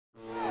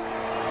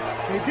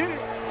They did it.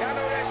 Y'all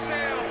know that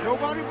sound.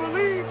 Nobody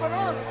believed but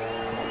us.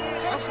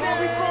 That's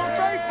why we Touchdown. call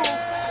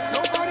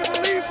faithful. Nobody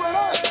believed but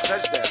us.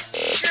 Touchdown.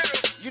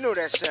 You know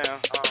that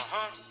sound.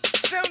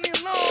 Sound the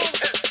alarm.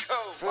 Let's go.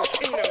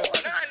 Volcano.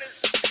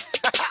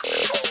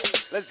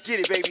 Let's get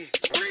it, baby.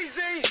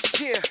 Breezy.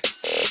 Yeah.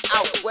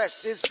 Out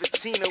west is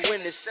patina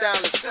when the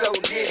style is so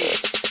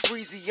nitty.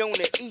 Breezy on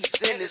the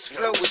east and his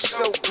flow is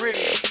so gritty.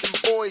 Them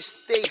boys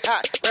stay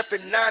hot,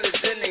 rapping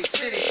Niners in they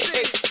city.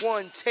 Take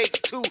one,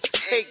 take two,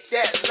 take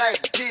that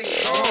like Diddy.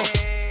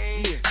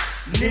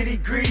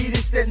 Nitty gritty,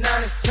 this that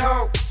Niners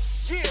talk.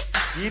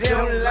 You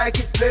don't like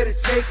it, better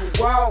take a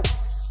walk.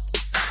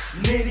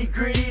 Nitty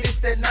gritty, this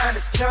that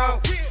Niners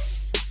talk.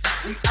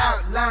 We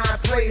outline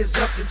players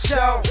up in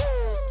chalk.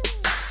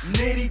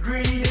 Nitty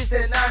gritty, this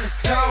that Niners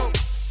talk.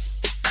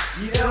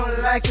 You don't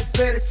like it,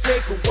 better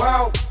take a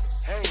walk.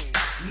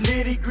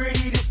 Nitty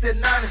gritty, this that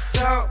Niners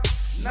talk.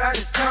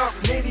 Niners talk,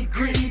 nitty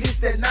gritty, this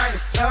that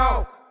Niners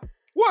talk.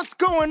 What's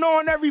going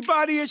on,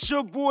 everybody? It's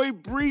your boy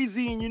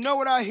Breezy, and you know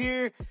what I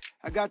hear?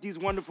 I got these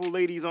wonderful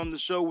ladies on the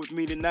show with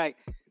me tonight.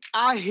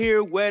 I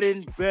hear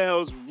wedding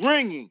bells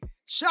ringing.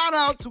 Shout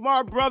out to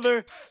my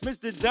brother,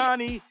 Mr.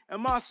 Donnie,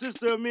 and my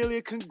sister,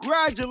 Amelia.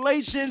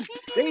 Congratulations.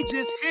 They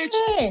just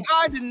hitched,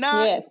 tied the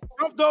knot,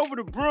 jumped over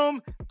the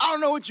broom. I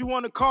don't know what you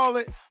want to call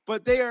it,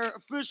 but they are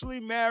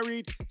officially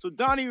married. So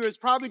Donnie is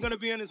probably going to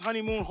be on his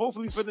honeymoon,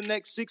 hopefully for the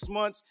next 6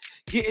 months,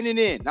 getting it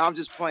in. Now, I'm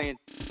just playing.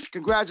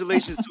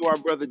 Congratulations to our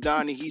brother,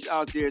 Donnie. He's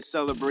out there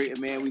celebrating,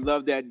 man. We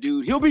love that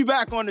dude. He'll be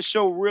back on the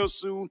show real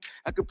soon.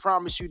 I can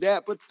promise you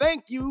that. But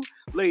thank you,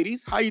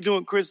 ladies. How you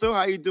doing, Crystal?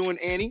 How you doing,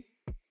 Annie?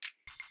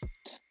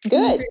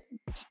 Good.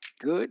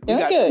 Good. We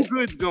got two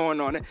goods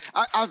going on.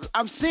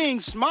 I'm seeing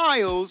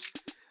smiles,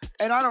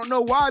 and I don't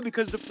know why,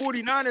 because the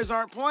 49ers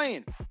aren't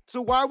playing.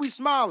 So why are we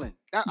smiling?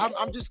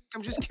 I'm just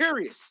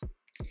curious.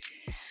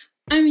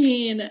 I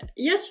mean,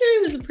 yesterday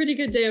was a pretty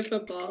good day of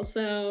football,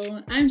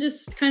 so I'm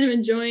just kind of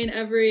enjoying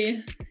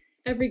every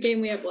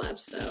game we have left.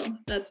 So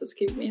that's what's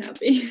keeping me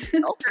happy.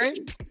 Okay.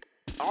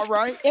 All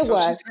right. She's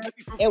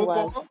happy for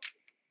football.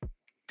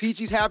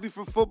 Peachy's happy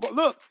for football.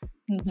 Look.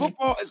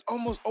 Football is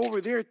almost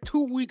over. There are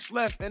 2 weeks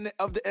left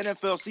of the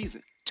NFL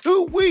season.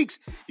 2 weeks.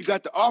 You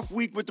got the off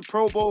week with the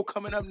Pro Bowl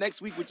coming up next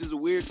week, which is a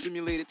weird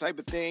simulated type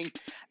of thing.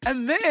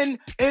 And then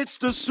it's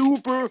the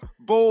Super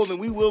Bowl, and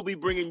we will be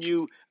bringing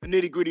you a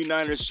nitty-gritty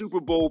Niners Super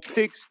Bowl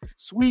picks,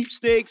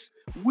 sweepstakes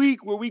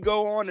week, where we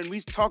go on and we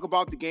talk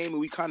about the game and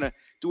we kind of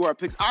do our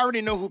picks. I already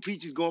know who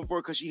Peachy's going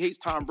for because she hates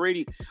Tom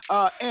Brady.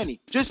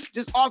 Annie,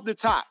 just off the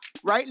top,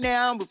 right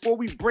now, before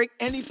we break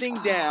anything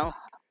down,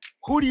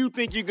 who do you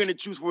think you're going to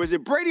choose for? Is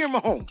it Brady or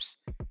Mahomes?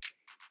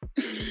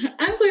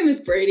 I'm going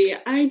with Brady.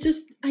 I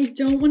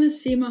don't want to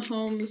see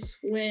Mahomes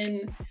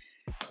win.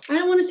 I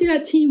don't want to see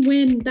that team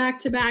win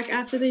back-to-back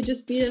after they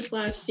just beat us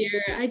last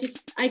year. I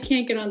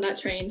can't get on that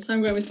train, so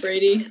I'm going with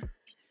Brady.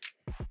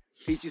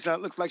 Peachy,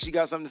 looks like she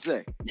got something to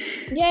say.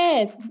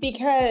 Yes,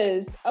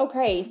 because,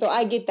 okay, so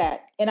I get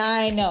that. And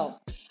I know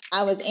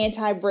I was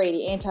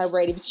anti-Brady.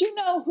 But you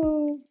know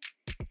who...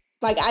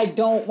 Like, I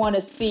don't want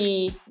to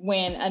see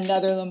win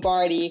another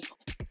Lombardi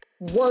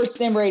worse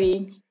than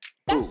Brady.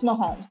 That's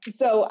Mahomes.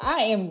 So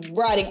I am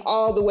riding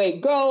all the way.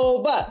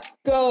 Go Bucks.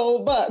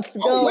 Go Bucks.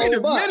 Go wait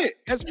a Bucks. minute.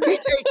 Has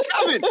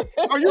Kevin,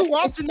 are you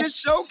watching this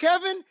show,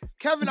 Kevin?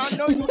 Kevin, I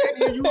know you in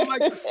here. You were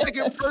like the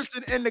second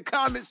person in the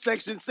comment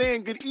section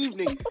saying good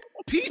evening.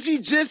 PG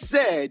just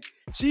said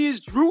she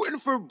is rooting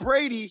for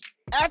Brady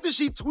after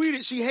she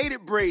tweeted she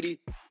hated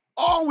Brady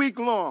all week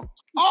long.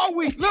 All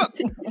week. Look,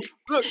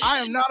 I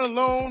am not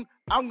alone.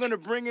 I'm going to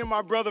bring in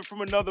my brother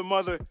from another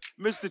mother,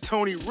 Mr.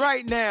 Tony,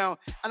 right now.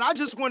 And I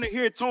just want to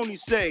hear Tony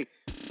say,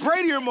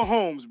 Brady or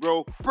Mahomes,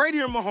 bro?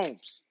 Brady or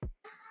Mahomes?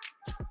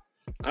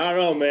 I don't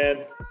know,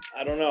 man.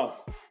 I don't know.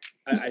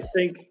 I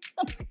think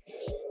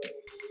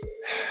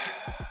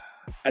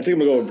I'm going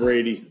to go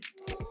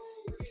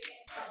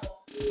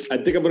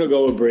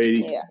with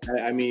Brady. Yeah.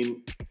 I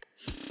mean,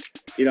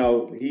 you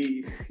know,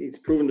 he's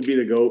proven to be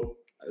the GOAT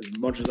as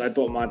much as I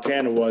thought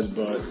Montana was,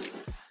 but...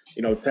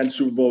 10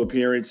 Super Bowl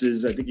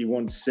appearances. I think he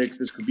won 6.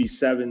 This could be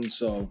 7,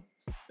 so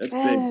that's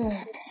big.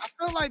 I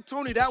feel like,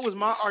 Tony, that was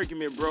my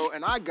argument, bro,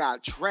 and I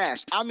got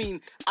trashed. I mean,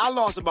 I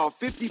lost about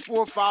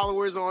 54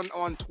 followers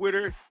on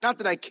Twitter. Not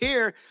that I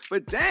care,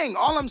 but dang,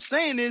 all I'm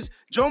saying is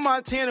Joe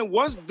Montana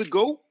was the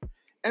GOAT,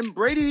 and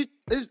Brady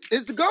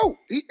is the GOAT.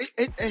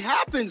 It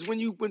happens when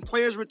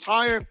players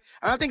retire, and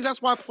I think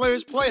that's why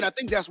players play, and I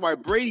think that's why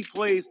Brady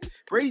plays.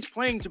 Brady's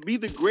playing to be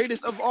the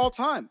greatest of all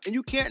time, and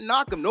you can't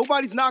knock him.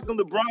 Nobody's knocking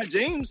LeBron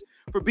James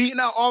for beating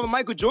out all of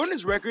Michael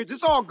Jordan's records.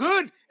 It's all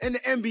good in the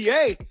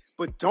NBA,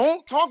 but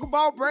don't talk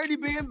about Brady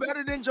being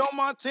better than Joe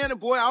Montana.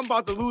 Boy, I'm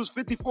about to lose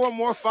 54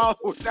 more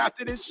followers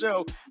after this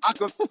show. I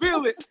can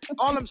feel it.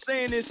 All I'm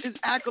saying is his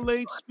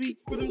accolades speak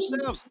for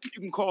themselves.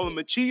 You can call him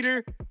a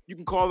cheater. You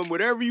can call him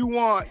whatever you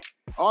want.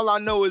 All I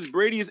know is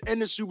Brady is in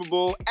the Super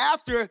Bowl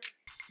after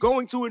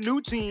going to a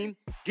new team,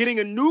 getting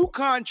a new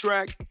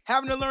contract,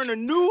 having to learn a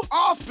new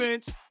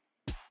offense.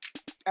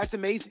 That's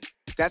amazing.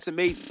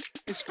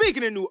 And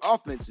speaking of new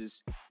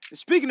offenses, And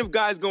speaking of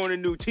guys going to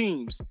new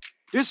teams,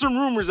 there's some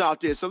rumors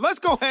out there. So let's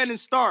go ahead and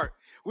start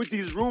with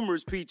these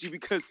rumors, Peachy,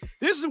 because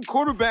there's some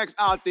quarterbacks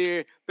out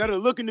there that are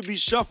looking to be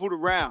shuffled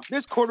around.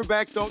 There's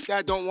quarterbacks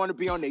that don't want to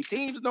be on their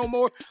teams no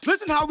more.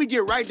 Listen how we get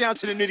right down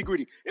to the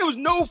nitty-gritty. There was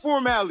no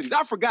formalities.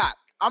 I forgot.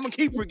 I'm going to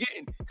keep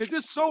forgetting because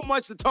there's so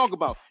much to talk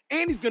about.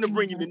 Andy's going to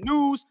bring you the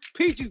news.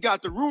 Peachy's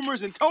got the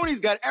rumors, and Tony's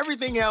got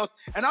everything else.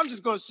 And I'm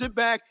just going to sit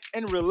back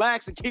and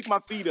relax and kick my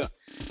feet up.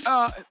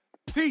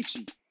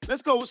 Peachy,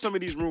 let's go with some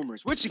of these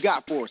rumors. What you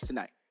got for us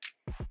tonight?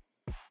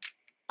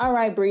 All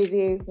right,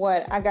 Breezy,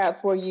 what I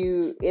got for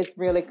you is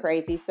really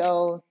crazy.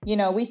 So,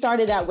 we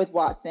started out with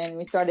Watson.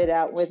 We started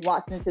out with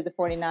Watson to the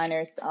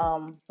 49ers.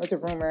 Was a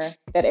rumor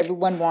that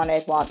everyone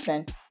wanted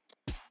Watson.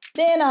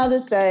 Then all of a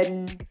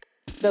sudden,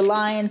 the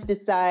Lions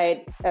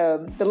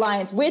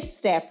with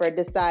Stafford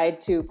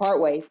decide to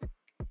part ways.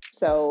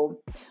 So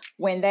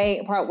when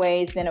they part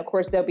ways, then of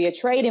course there'll be a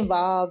trade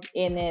involved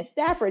in then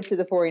Stafford to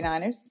the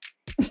 49ers.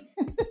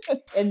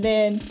 And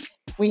then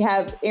we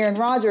have Aaron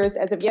Rodgers,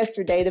 as of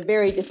yesterday, the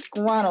very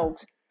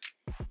disgruntled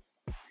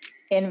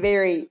and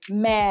very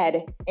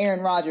mad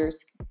Aaron Rodgers.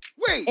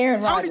 Wait,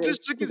 Aaron Rodgers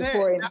just shook his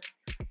head. Now,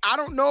 I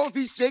don't know if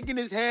he's shaking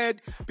his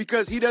head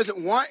because he doesn't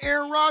want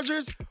Aaron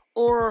Rodgers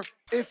or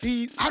if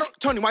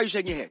Tony, why are you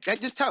shaking your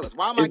head? Just tell us.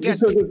 Why am I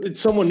guessing? Because it's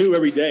someone new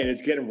every day and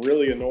it's getting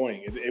really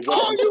annoying. You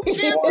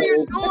can't be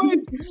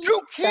annoyed.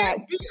 You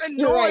can't be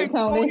annoyed, right,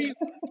 Tony.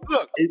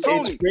 Look,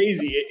 it's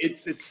crazy.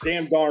 It's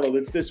Sam Darnold.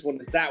 It's this one.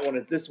 It's that one.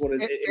 It's this one.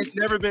 It's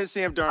never been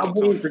Sam Darnold.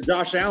 I'm waiting for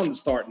Josh Allen to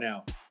start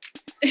now.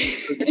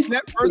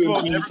 First of all,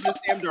 it's never been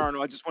Sam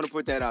Darnold. I just want to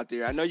put that out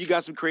there. I know you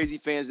got some crazy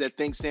fans that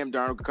think Sam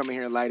Darnold could come in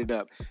here and light it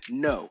up.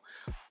 No.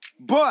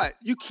 But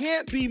you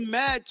can't be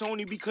mad,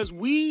 Tony, because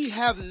we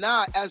have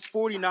not, as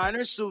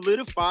 49ers,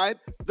 solidified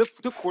the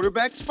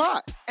quarterback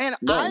spot. And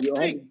I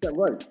think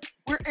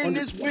we're in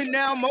this win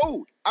now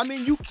mode. I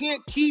mean, you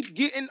can't keep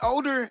getting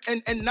older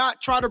and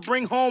not try to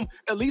bring home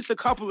at least a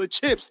couple of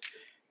chips.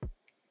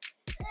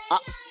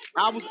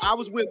 I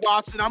was with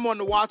Watson. I'm on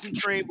the Watson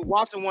train, but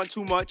Watson won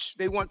too much.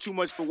 They want too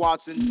much for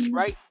Watson,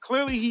 right?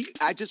 Clearly,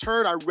 I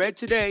read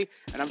today,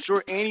 and I'm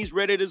sure Annie's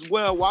read it as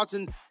well.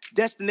 Watson's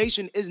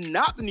destination is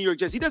not the New York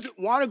Jets. He doesn't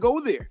want to go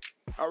there.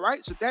 All right,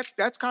 so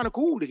that's kind of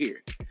cool to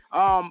hear.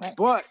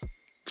 But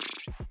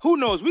who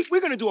knows? We're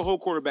gonna do a whole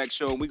quarterback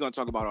show, and we're gonna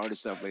talk about all this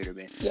stuff later,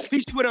 man. Yes.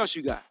 Peachy, what else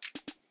you got?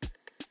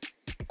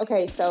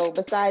 Okay, so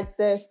besides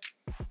the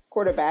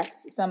quarterbacks,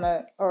 some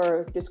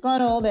are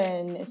disgruntled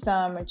and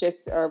some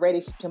just are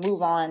ready to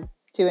move on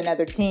to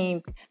another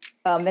team.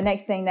 The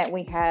next thing that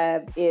we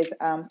have is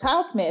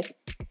Kyle Smith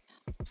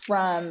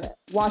from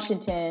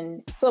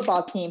Washington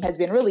football team has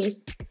been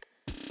released.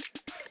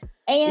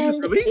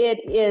 And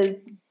it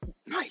is,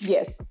 nice.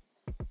 Yes.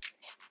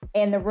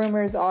 And the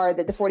rumors are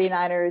that the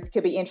 49ers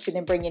could be interested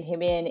in bringing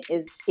him in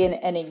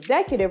an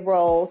executive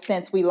role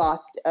since we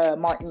lost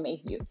Martin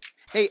Mayhew.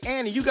 Hey,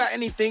 Annie, you got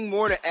anything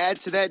more to add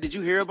to that? Did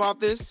you hear about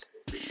this?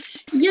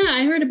 Yeah,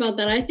 I heard about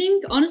that. I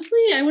think, honestly,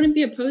 I wouldn't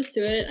be opposed to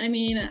it. I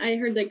mean, I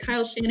heard that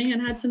Kyle Shanahan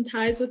had some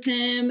ties with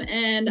him,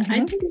 and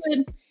I think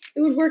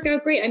it would work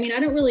out great. I mean,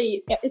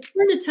 it's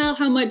hard to tell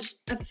how much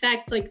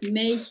effect, like,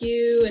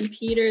 Mayhew and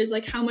Peters,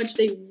 like, how much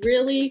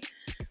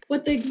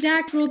what the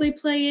exact role they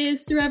play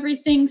is through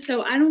everything.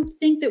 So I don't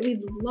think that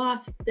we've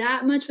lost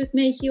that much with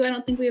Mayhew. I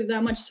don't think we have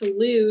that much to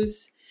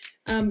lose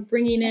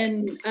bringing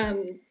in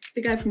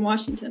the guy from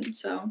Washington.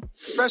 So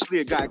especially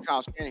a guy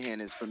Kyle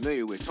Shanahan is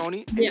familiar with.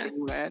 Tony, anything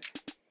you add?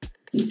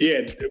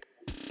 Yeah,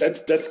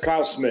 that's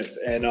Kyle Smith,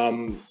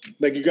 and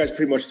like you guys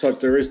pretty much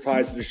touched, there is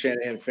ties to the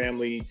Shanahan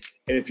family.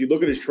 And if you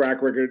look at his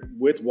track record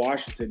with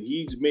Washington,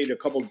 he's made a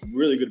couple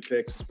really good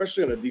picks,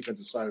 especially on the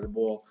defensive side of the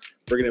ball,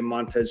 bringing in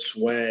Montez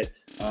Sweat,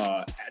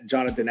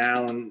 Jonathan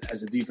Allen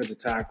as a defensive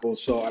tackle.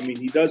 So, I mean,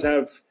 he does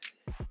have,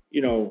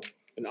 an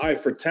eye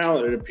for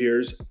talent, it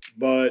appears.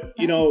 But,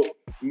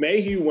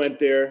 Mayhew went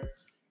there.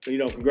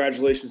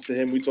 Congratulations to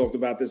him. We talked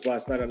about this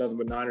last night on Nothing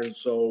But Niners.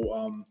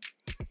 So,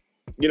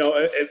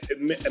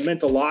 it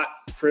meant a lot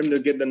for him to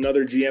get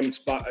another GM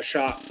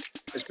shot,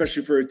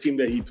 especially for a team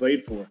that he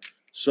played for.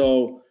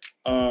 So,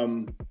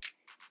 I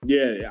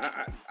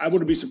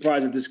wouldn't be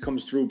surprised if this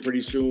comes through pretty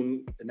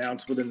soon,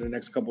 announced within the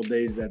next couple of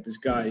days that this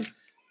guy,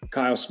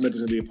 Kyle Smith, is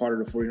going to be a part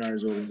of the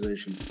 49ers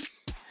organization.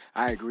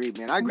 I agree,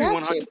 man. I agree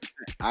 100%.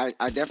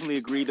 I definitely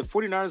agree. The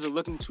 49ers are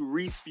looking to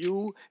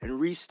refuel and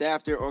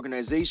restaff their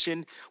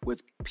organization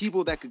with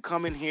people that could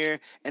come in here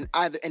and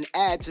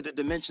add to the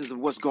dimensions of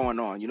what's going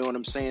on. You know what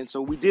I'm saying?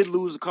 So we did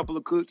lose a couple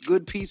of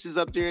good pieces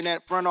up there in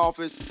that front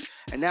office,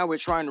 and now we're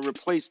trying to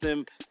replace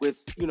them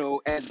with,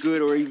 as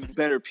good or even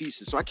better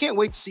pieces. So I can't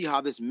wait to see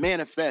how this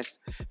manifests.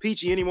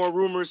 Peachy, any more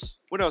rumors?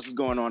 What else is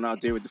going on out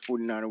there with the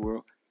 49er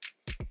world?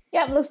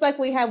 Yep, looks like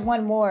we have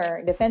one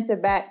more.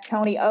 Defensive back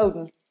Tony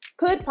Oden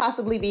could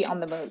possibly be on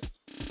the move.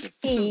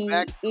 Defensive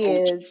back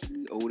coach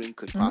Oden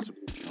could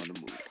possibly be on the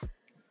move.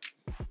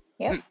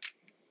 Yep.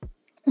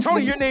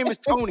 Tony, your name is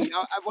Tony.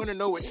 I want to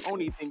know what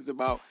Tony thinks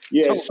about.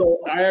 Yeah, Tony. So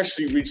I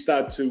actually reached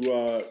out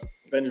to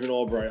Benjamin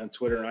Albright on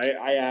Twitter, and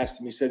I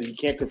asked him. He said he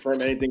can't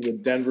confirm anything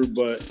with Denver,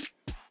 but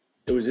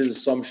it was his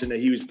assumption that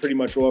he was pretty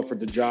much offered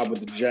the job with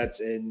the Jets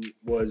and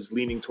was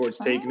leaning towards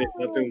taking it.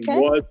 Nothing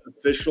was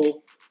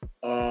official.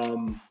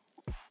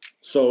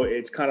 So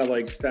it's kind of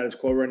like status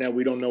quo right now.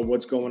 We don't know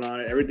what's going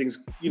on. Everything's,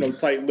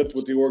 tight-lipped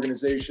with the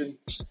organization.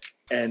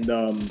 And,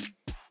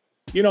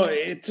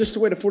 it's just the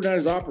way the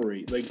 49ers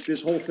operate. Like,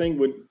 this whole thing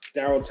with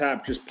Darryl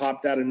Tapp just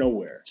popped out of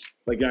nowhere.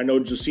 Like, I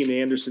know Josina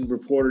Anderson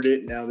reported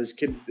it. Now this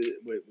kid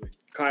with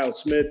Kyle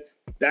Smith,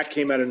 that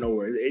came out of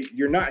nowhere.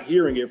 You're not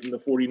hearing it from the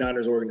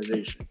 49ers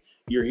organization.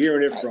 You're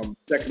hearing it from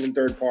second and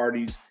third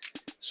parties.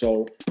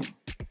 So,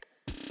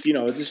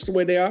 it's just the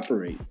way they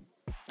operate.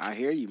 I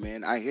hear you,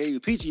 man. I hear you.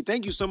 Peachy,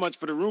 thank you so much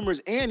for the rumors.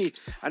 Annie,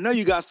 I know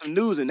you got some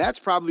news, and that's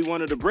probably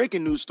one of the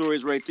breaking news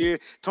stories right there.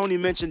 Tony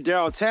mentioned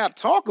Darryl Tapp.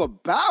 Talk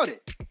about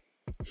it.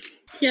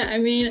 Yeah, I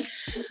mean,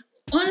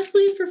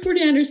 honestly, for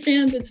 49ers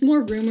fans, it's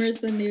more rumors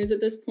than news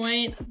at this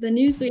point. The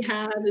news we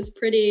have is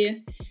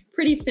pretty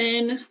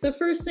thin. The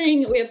first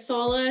thing, we have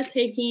Saleh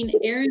taking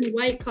Aaron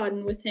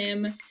Whitecotton with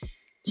him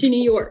to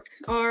New York,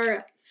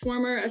 our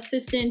former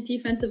assistant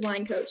defensive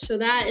line coach. So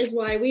that is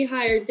why we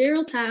hired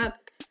Darryl Tapp,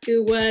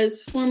 who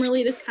was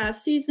formerly this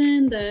past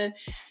season the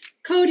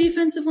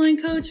co-defensive line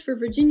coach for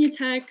Virginia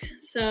Tech.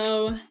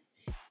 So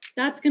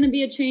that's going to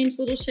be a change,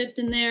 little shift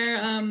in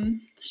there.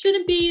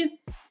 Shouldn't be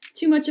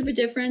too much of a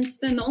difference.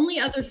 Then the only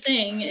other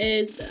thing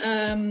is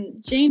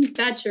James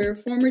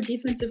Bettcher, former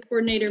defensive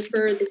coordinator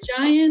for the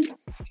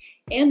Giants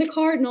and the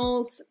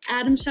Cardinals.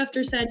 Adam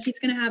Schefter said he's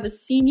going to have a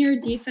senior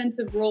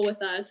defensive role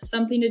with us,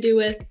 something to do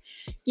with,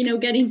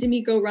 getting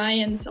DeMeco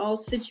Ryans all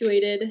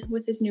situated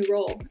with his new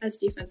role as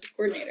defensive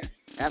coordinator.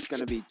 That's going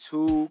to be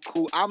too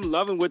cool. I'm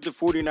loving what the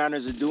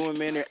 49ers are doing,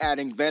 man. They're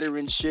adding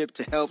veteranship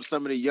to help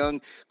some of the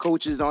young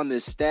coaches on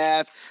this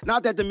staff.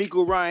 Not that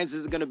DeMeco Ryans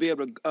is going to be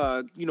able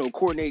to,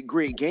 coordinate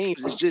great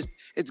games. It's just,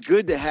 it's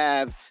good to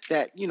have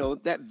that,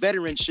 that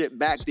veteranship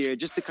back there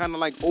just to kind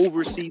of like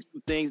oversee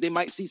some things. They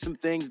might see some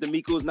things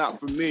DeMeco's not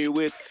familiar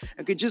with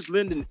and can just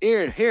lend an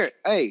ear here.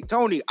 Hey,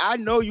 Tony, I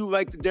know you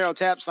like the Darryl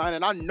Tapp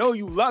signing. I know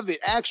you love it,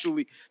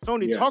 actually.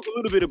 Tony, talk a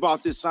little bit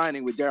about this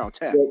signing with Darryl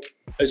Tapp. Well,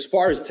 as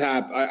far as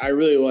Tapp, I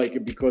really like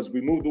it because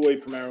we moved away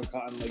from Aaron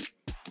Cotton.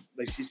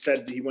 Like she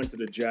said, he went to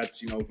the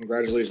Jets.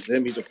 Congratulations to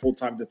him. He's a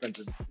full-time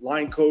defensive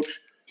line coach.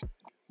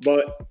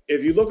 But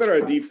if you look at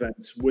our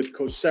defense with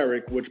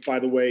Kocurek, which, by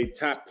the way,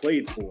 Tapp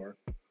played for,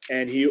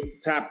 and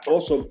Tapp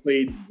also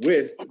played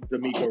with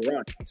DeMeco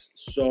Ryans.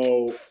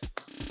 So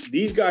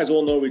these guys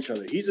all know each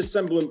other. He's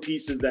assembling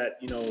pieces that,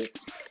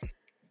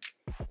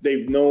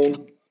 they've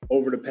known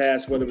over the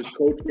past, whether it was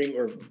coaching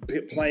or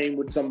playing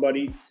with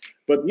somebody.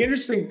 But the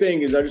interesting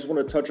thing is, I just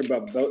want to touch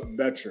about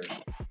Bettcher.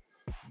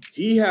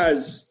 He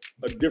has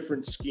a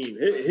different scheme.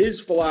 His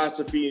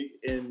philosophy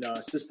in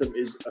system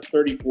is a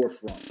 34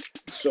 front.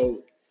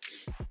 So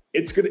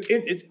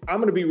I'm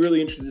going to be really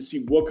interested to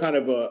see what kind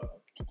of a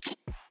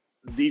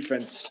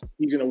defense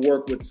he's going to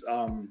work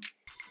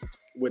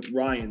with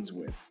Ryans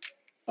with.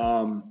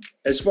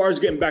 As far as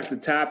getting back to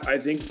Tapp, I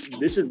think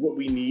this is what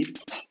we need.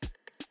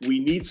 We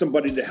need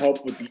somebody to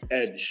help with the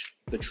edge,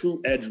 the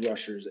true edge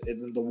rushers,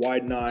 and the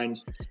wide nine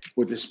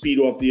with the speed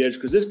off the edge.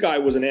 Because this guy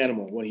was an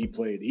animal when he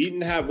played. He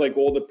didn't have like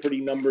all the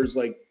pretty numbers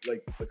like a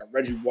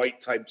Reggie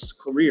White type's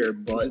career,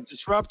 but he's a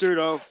disruptor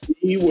though.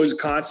 He was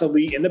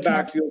constantly in the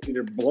backfield,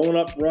 either blowing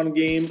up run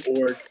game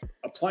or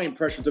applying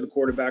pressure to the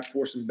quarterback,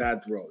 forcing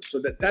bad throws. So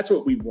that's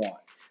what we want.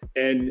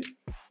 And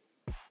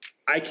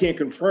I can't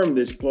confirm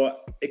this,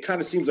 but it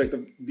kind of seems like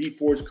the Dee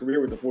Ford's career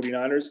with the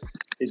 49ers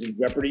is in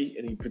jeopardy,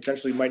 and he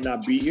potentially might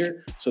not be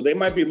here. So they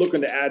might be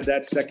looking to add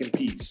that second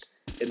piece.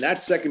 And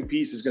that second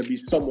piece is going to be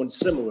someone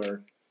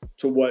similar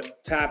to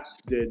what Tapp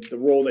did, the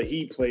role that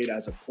he played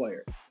as a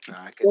player.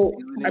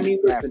 Listen,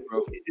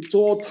 it's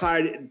all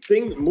tied.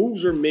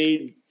 Moves are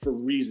made for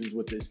reasons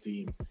with this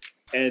team.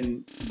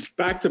 And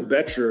back to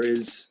Bettcher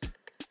is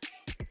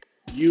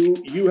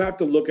you have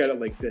to look at it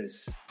like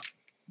this.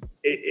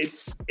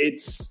 It's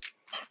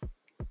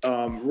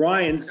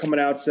Ryan's coming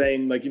out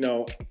saying, like,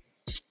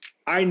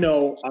 I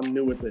know I'm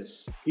new at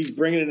this. He's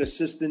bringing an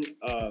assistant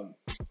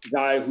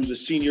guy who's a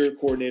senior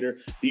coordinator,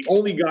 the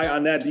only guy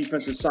on that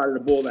defensive side of the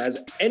ball that has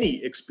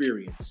any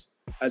experience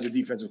as a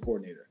defensive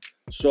coordinator.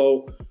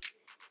 So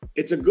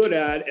it's a good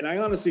ad, and I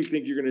honestly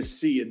think you're going to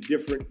see a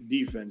different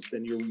defense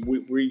than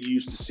we're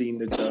used to seeing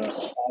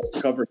the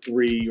cover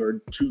 3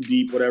 or 2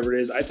 deep, whatever it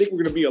is. I think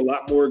we're going to be a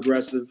lot more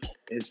aggressive.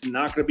 It's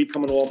not going to be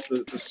coming off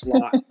the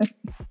slot.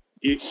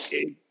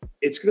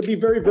 It's going to be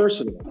very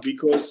versatile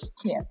because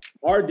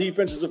our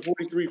defense is a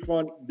 43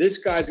 front. This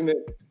guy's going to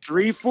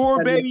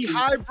 3-4 baby,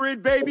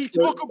 hybrid baby.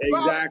 Talk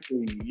about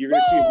exactly. You're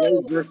going to see a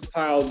very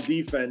versatile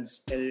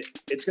defense, and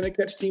it's going to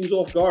catch teams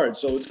off guard.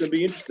 So it's going to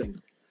be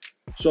interesting.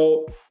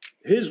 So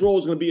his role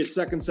is going to be a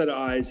second set of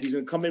eyes. He's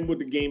going to come in with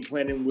the game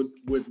planning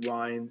with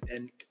Ryans,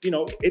 and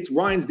it's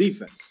Ryans'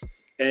 defense.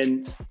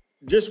 And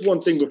just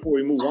one thing before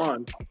we move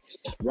on,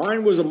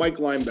 Ryan was a Mike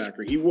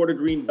linebacker. He wore the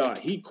green dot.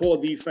 He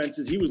called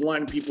defenses. He was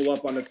lining people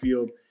up on the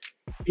field.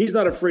 He's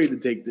not afraid to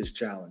take this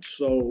challenge.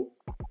 So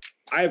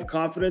I have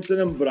confidence in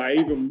him, but I have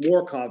even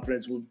more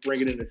confidence with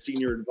bringing in a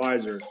senior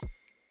advisor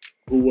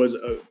who was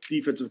a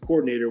defensive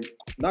coordinator,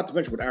 not to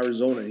mention with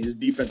Arizona, his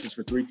defenses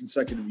for 3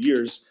 consecutive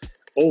years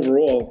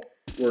overall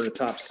were in the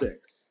top 6.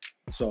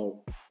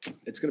 So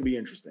it's going to be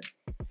interesting.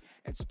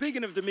 And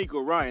speaking of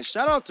DeMeco Ryan,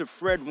 shout out to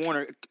Fred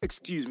Warner,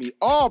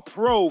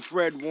 All-Pro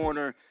Fred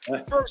Warner.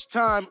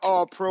 First-time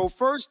All-Pro,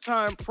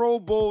 first-time Pro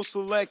Bowl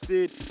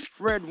selected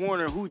Fred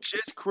Warner, who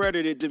just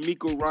credited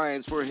DeMeco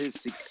Ryans for his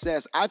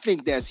success. I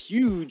think that's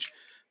huge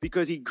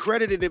because he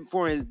credited him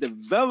for his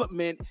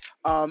development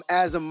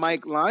as a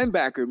Mike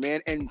linebacker,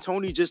 man. And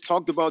Tony just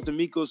talked about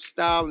DeMeco's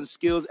style and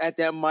skills at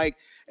that Mike.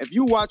 If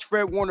you watch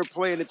Fred Warner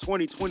play in the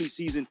 2020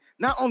 season,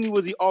 not only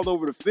was he all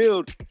over the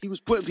field, he was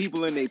putting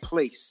people in their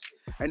place.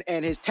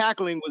 And his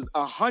tackling was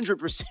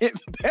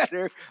 100%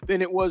 better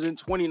than it was in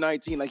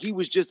 2019. Like, he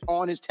was just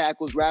on his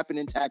tackles, rapping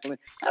and tackling.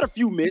 Had a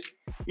few missed,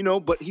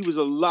 but he was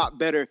a lot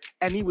better.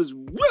 And he was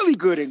really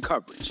good in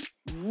coverage.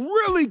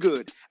 Really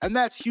good. And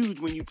that's huge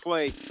when you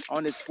play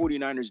on this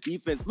 49ers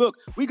defense. Look,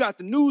 we got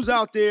the news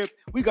out there.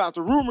 We got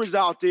the rumors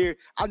out there.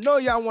 I know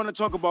y'all want to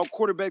talk about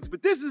quarterbacks,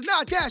 but this is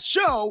not that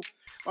show.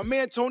 My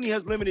man Tony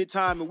has limited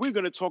time, and we're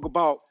going to talk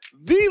about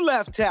the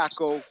left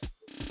tackle.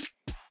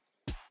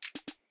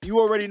 You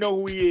already know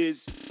who he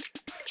is.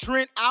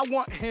 Trent, I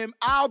want him.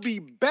 I'll be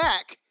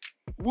back.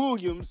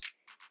 Williams,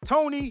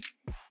 Tony,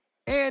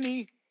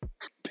 Annie,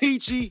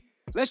 Peachy.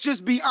 Let's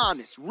just be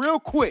honest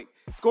real quick.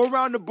 Let's go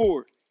around the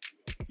board.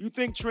 You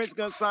think Trent's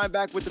going to sign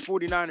back with the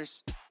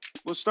 49ers?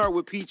 We'll start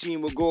with Peachy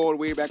and we'll go all the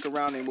way back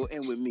around and we'll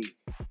end with me.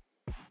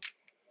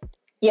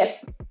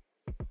 Yes.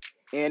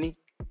 Annie?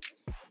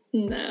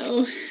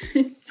 No.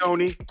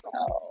 Tony?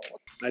 No.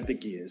 I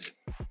think he is.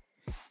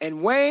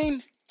 And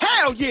Wayne?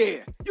 Hell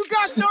yeah! You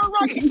guys know it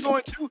right. He's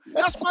going to.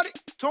 That's what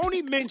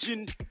Tony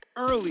mentioned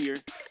earlier.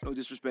 No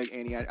disrespect,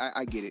 Annie.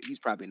 I get it. He's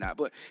probably not.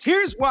 But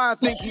here's why I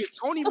think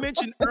Tony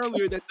mentioned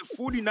earlier that the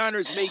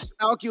 49ers make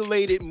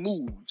calculated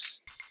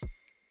moves.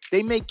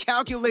 They make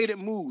calculated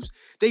moves.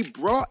 They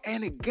brought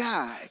in a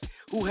guy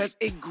who has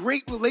a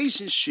great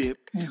relationship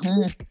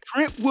with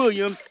Trent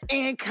Williams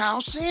and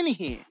Kyle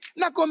Shanahan. I'm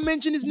not going to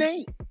mention his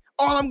name.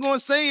 All I'm going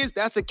to say is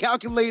that's a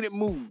calculated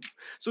move.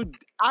 So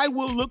I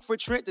will look for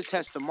Trent to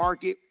test the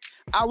market.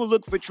 I will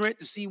look for Trent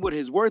to see what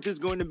his worth is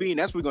going to be, and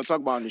that's what we're going to talk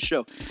about on the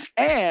show.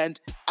 And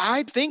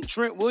I think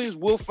Trent Williams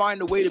will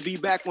find a way to be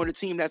back on a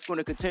team that's going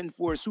to contend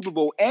for a Super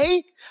Bowl.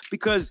 A,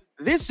 because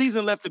this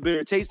season left a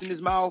bitter taste in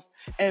his mouth,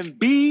 and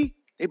B,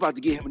 they about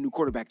to get him a new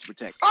quarterback to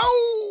protect.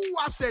 Oh,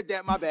 I said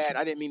that. My bad.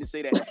 I didn't mean to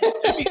say that.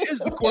 Jimmy is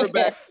the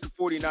quarterback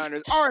for the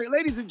 49ers. All right,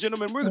 ladies and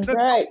gentlemen, we're going to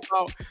talk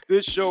about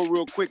this show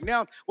real quick.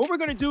 Now, what we're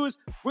going to do is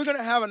we're going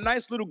to have a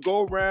nice little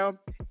go-around,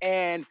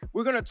 and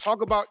we're going to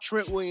talk about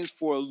Trent Williams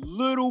for a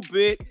little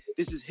bit.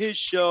 This is his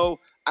show.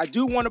 I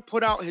do want to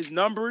put out his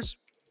numbers.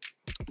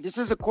 This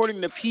is according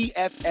to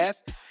PFF.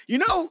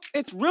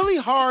 It's really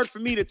hard for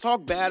me to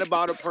talk bad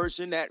about a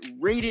person that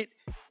rated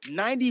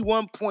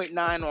 91.9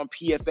 on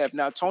PFF.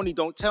 Now, Tony,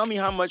 don't tell me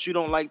how much you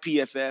don't like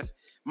PFF.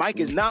 Mike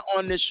is not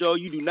on this show.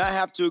 You do not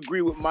have to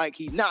agree with Mike.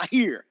 He's not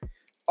here.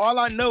 All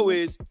I know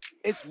is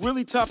it's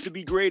really tough to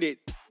be graded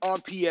on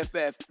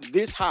PFF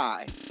this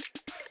high,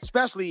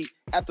 especially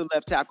at the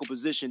left tackle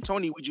position.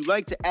 Tony, would you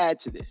like to add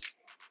to this?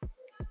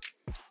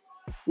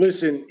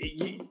 Listen,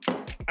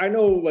 I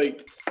know,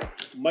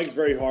 Mike's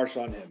very harsh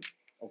on him,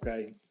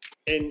 okay?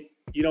 And,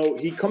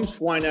 he comes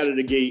flying out of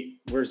the gate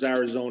versus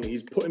Arizona.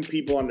 He's putting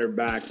people on their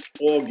backs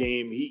all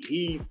game.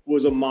 He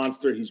was a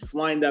monster. He's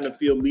flying down the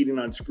field, leading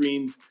on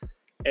screens.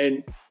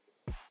 And,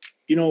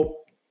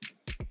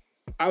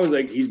 I was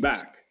like, he's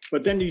back.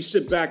 But then you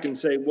sit back and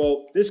say,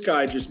 well, this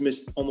guy just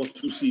missed almost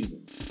 2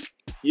 seasons.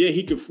 Yeah,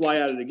 he could fly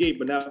out of the gate,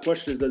 but now the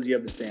question is, does he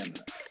have the stamina?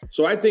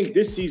 So I think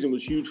this season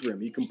was huge for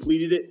him. He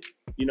completed it.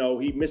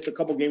 He missed a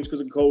couple games because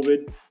of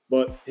COVID,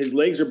 but his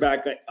legs are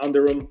back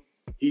under him.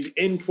 He's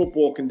in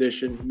football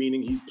condition,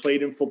 meaning he's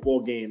played in football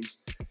games.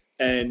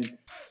 And,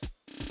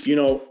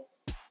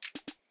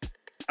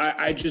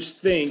 I just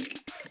think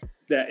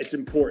that it's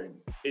important.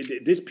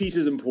 This piece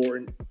is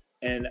important.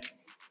 And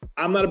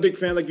I'm not a big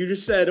fan, like you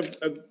just said, of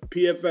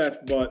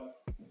PFF,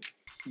 but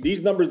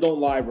these numbers don't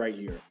lie right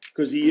here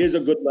because he is a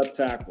good left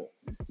tackle.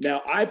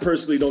 Now, I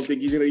personally don't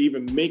think he's going to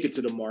even make it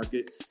to the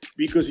market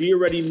because he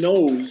already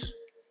knows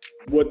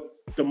what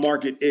the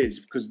market is,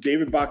 because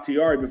David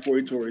Bakhtiari, before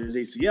he tore his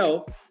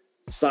ACL,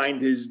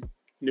 signed his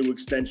new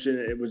extension.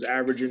 It was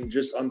averaging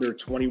just under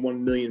 $21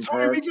 million.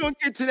 Sorry, we're going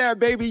to get to that,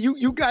 baby.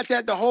 You got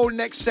that the whole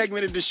next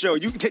segment of the show.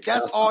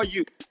 That's all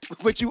you,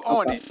 but you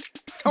on it.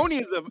 Tony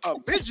is a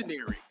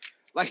visionary.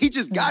 Like, he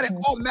just got it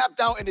all mapped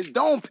out in his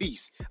dome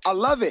piece. I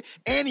love it.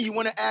 Annie, you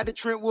want to add to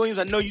Trent Williams?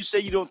 I know you say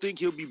you don't think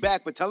he'll be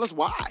back, but tell us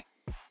why.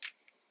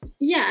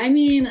 Yeah,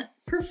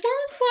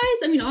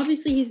 performance-wise,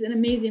 obviously he's an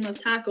amazing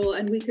left tackle,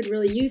 and we could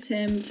really use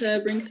him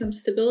to bring some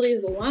stability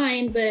to the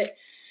line, but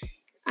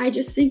I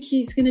just think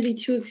he's going to be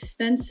too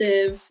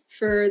expensive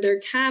for their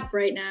cap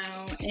right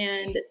now.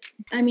 And,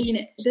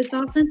 this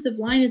offensive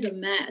line is a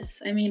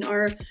mess.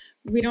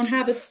 We don't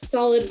have a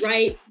solid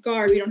right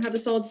guard. We don't have a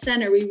solid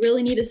center. We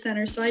really need a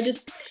center. So I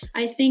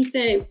think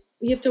that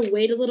we have to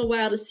wait a little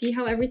while to see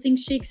how everything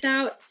shakes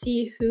out,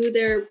 see who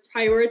they're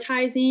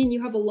prioritizing.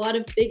 You have a lot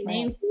of big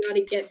names you got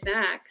to get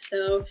back.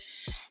 So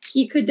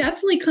he could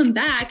definitely come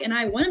back, and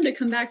I want him to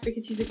come back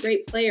because he's a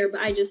great player,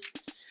 but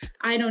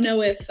I don't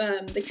know if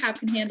the cap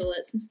can handle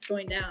it since it's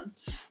going down.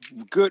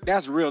 Good.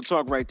 That's real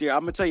talk right there. I'm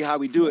going to tell you how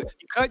we do it.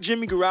 You cut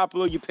Jimmy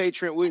Garoppolo, you pay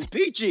Trent Williams.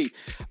 Peachy,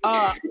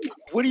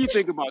 what do you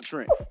think about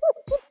Trent?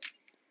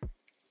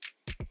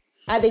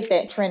 I think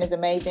that Trent is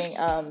amazing.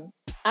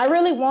 I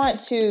really want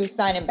to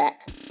sign him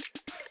back.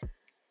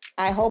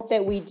 I hope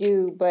that we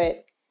do,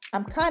 but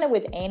I'm kind of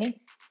with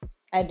Annie.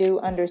 I do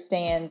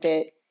understand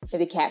that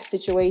the cap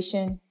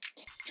situation,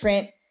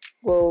 Trent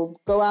will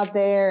go out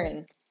there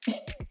and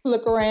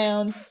look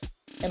around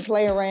and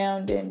play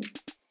around, and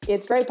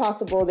it's very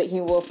possible that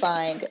he will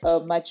find a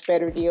much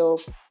better deal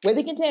with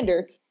a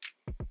contender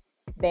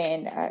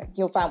than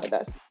he'll find with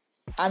us.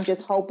 I'm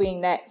just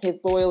hoping that his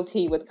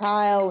loyalty with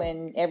Kyle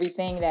and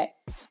everything that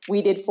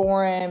we did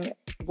for him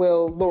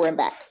will lure him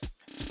back.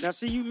 Now,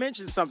 see, you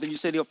mentioned something. You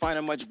said he'll find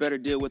a much better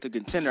deal with a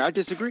contender. I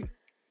disagree.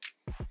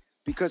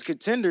 Because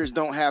contenders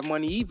don't have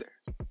money either.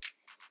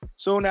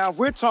 So now if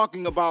we're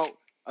talking about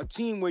a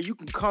team where you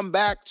can come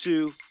back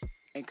to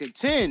and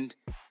contend,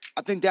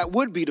 I think that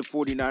would be the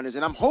 49ers.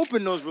 And I'm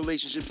hoping those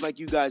relationships, like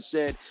you guys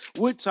said,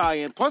 would tie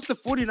in. Plus, the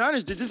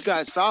 49ers did this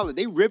guy solid.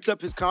 They ripped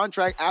up his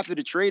contract after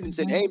the trade and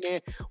said, hey,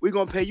 man, we're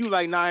going to pay you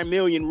like $9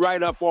 million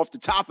right up off the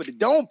top of the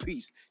dome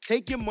piece.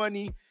 Take your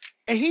money.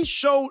 And he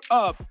showed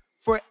up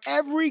for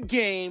every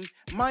game,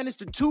 minus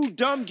the 2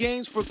 dumb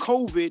games for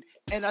COVID,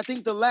 and I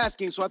think the last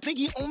game. So I think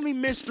he only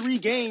missed 3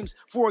 games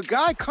for a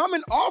guy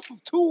coming off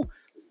of 2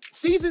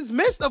 seasons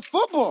missed of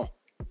football.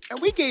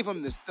 And we gave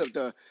him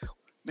the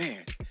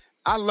man.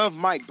 I love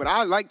Mike, but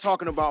I like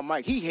talking about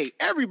Mike. He hate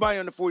everybody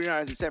on the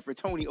 49ers except for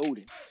Tony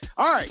Oden.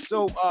 All right,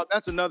 so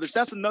that's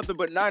another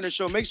but Niners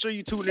show. Make sure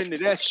you tune into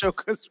that show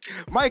because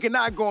Mike and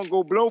I going to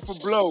go blow for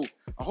blow.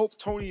 I hope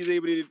Tony is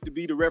able to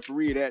be the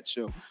referee of that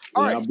show.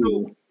 All right,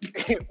 so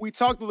we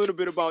talked a little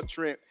bit about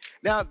Trent.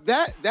 Now,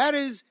 that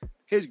is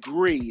his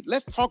grade.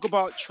 Let's talk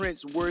about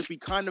Trent's worth. We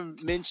kind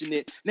of mentioned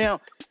it.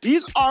 Now,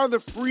 these are the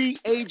free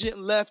agent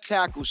left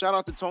tackles. Shout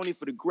out to Tony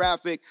for the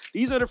graphic.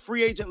 These are the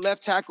free agent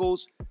left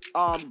tackles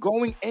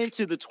going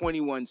into the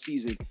 21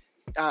 season.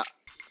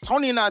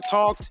 Tony and I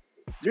talked.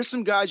 There's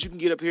some guys you can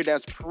get up here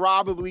that's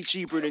probably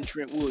cheaper than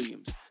Trent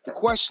Williams. The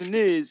question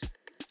is,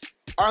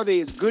 are they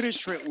as good as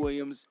Trent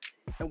Williams,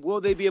 and will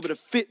they be able to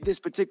fit this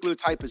particular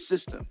type of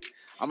system?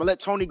 I'm going to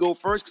let Tony go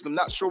first because I'm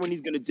not sure when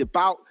he's going to dip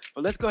out,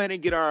 but let's go ahead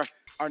and get our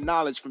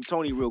knowledge from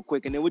Tony real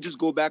quick, and then we'll just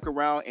go back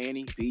around.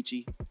 Annie,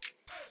 Peachy.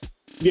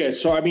 Yeah,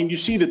 so, I mean, you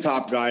see the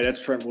top guy.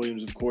 That's Trent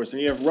Williams, of course.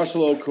 And you have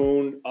Russell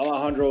Okung,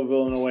 Alejandro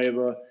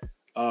Villanueva,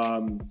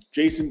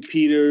 Jason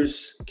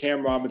Peters,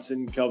 Cam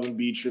Robinson, Kelvin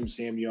Beachum,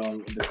 Sam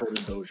Young, and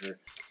Dakota Dozier.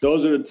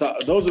 Those are the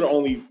top. Those are the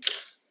only,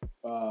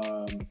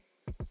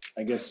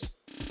 I guess,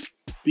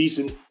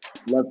 decent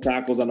left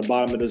tackles on the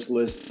bottom of this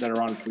list that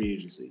are on free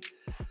agency.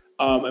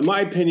 In my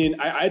opinion,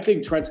 I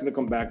think Trent's going to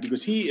come back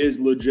because he is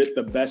legit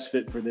the best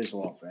fit for this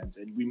offense.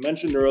 And we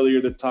mentioned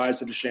earlier the ties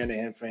to the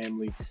Shanahan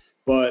family,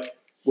 but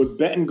with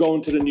Benton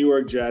going to the New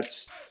York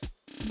Jets,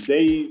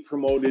 they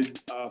promoted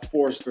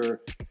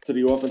Forster to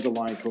the offensive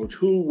line coach,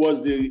 who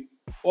was the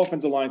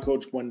offensive line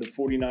coach when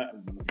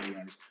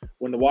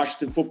when the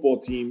Washington football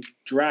team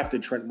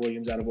drafted Trent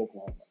Williams out of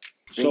Oklahoma.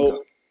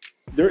 So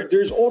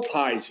there's all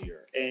ties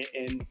here.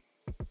 And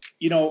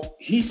you know,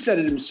 he said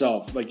it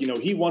himself. Like, you know,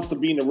 he wants to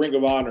be in the Ring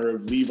of Honor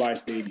of Levi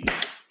Stadium.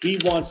 He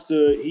wants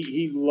to,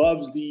 he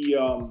loves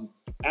the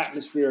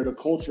atmosphere, the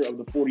culture of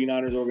the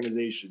 49ers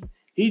organization.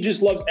 He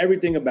just loves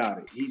everything about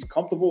it. He's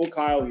comfortable with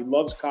Kyle. He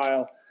loves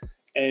Kyle.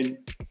 And,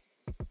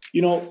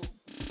 you know,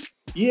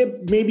 yeah,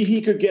 maybe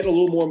he could get a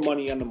little more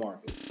money on the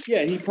market.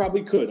 Yeah, he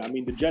probably could. I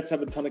mean, the Jets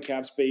have a ton of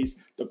cap space.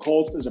 The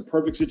Colts is a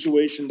perfect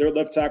situation. Their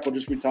left tackle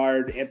just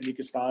retired, Anthony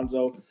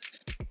Costanzo.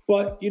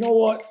 But you know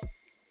what?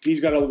 He's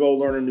got to go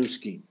learn a new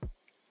scheme.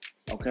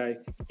 Okay?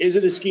 Is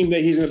it a scheme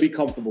that he's going to be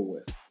comfortable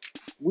with?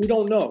 We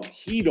don't know.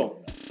 He don't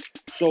know.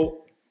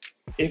 So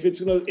if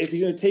he's going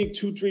to take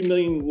 $2-3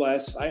 million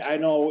less, I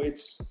know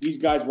these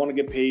guys want to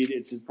get paid.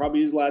 It's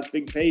probably his last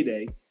big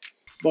payday,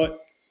 but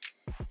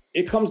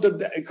it comes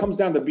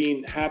down to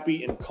being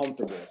happy and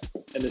comfortable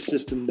in the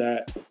system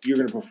that you're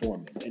going to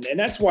perform in. And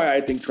that's why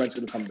I think Trent's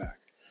going to come back.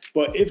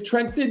 But if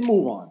Trent did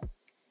move on,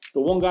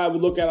 the one guy I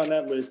would look at on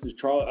that list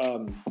is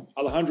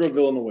Alejandro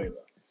Villanueva.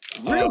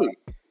 Really?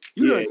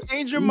 You done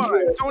changed your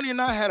mind. Tony and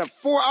I had a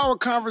 4-hour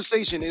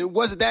conversation. It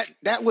wasn't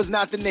that was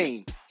not the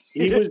name.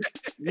 He's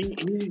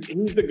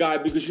the guy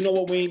because you know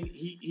what, Wayne?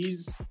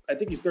 I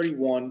think he's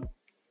 31.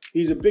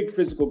 He's a big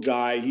physical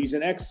guy. He's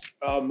an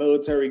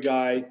ex-military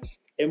guy.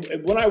 And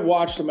when I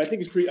watched him,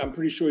 I'm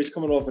pretty sure he's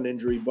coming off an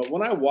injury. But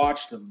when I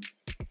watched him,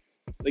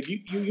 like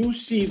you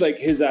see like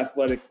his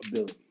athletic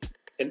ability.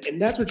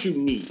 And that's what you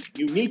need.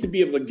 You need to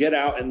be able to get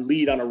out and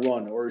lead on a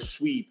run or a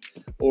sweep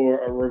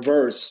or a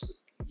reverse.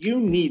 You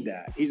need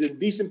that. He's a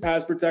decent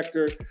pass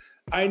protector.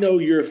 I know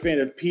you're a fan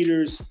of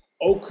Peters.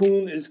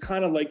 Okung is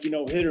kind of like,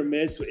 hit or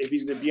miss if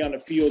he's going to be on the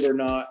field or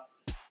not.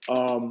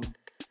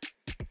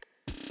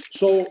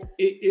 So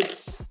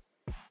it's.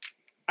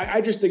 I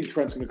just think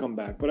Trent's going to come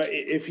back. But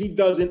if he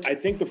doesn't, I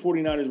think the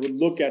 49ers would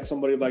look at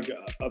somebody like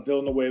a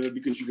Villanueva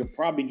because you could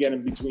probably get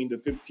him between the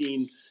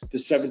 $15 to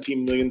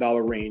 $17 million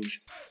range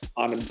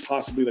on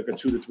possibly like a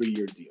 2 to 3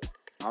 year deal.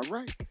 All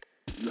right.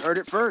 You heard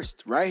it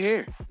first, right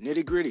here.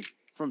 Nitty gritty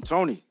from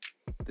Tony,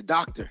 the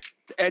doctor,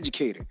 the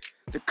educator,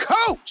 the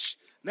coach.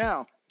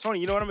 Now, Tony,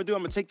 you know what I'm going to do?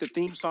 I'm going to take the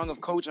theme song of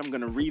Coach. I'm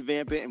going to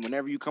revamp it. And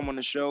whenever you come on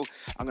the show,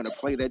 I'm going to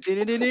play that.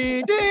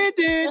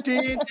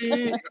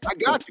 I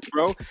got you,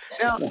 bro.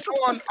 Now,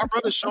 Sean, our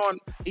brother Sean,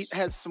 he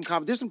has some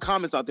comments. There's some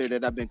comments out there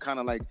that I've been kind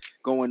of like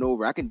going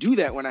over. I can do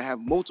that when I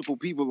have multiple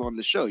people on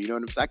the show. You know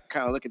what I'm saying? I can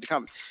kind of look at the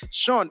comments.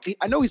 Sean,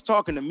 I know he's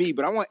talking to me,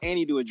 but I want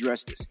Annie to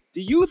address this.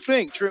 Do you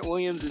think Trent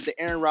Williams is the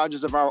Aaron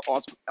Rodgers of our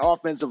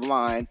offensive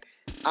line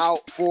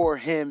out for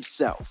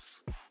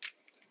himself?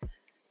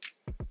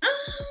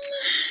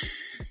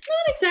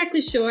 Not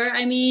exactly sure.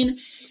 I mean,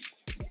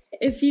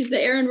 if he's the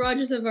Aaron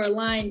Rodgers of our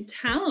line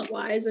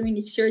talent-wise, I mean,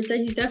 he's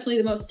definitely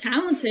the most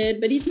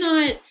talented, but he's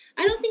not –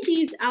 I don't think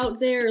he's out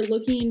there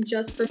looking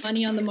just for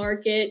money on the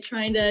market,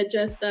 trying to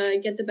just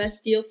get the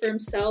best deal for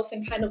himself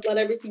and kind of let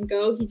everything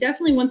go. He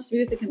definitely wants to be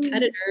with a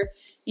competitor,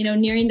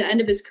 nearing the end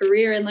of his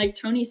career. And like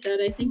Tony said,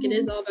 I think it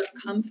is all about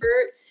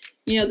comfort,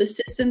 the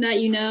system that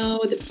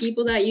the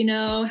people that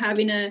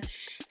having a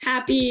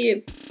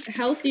happy,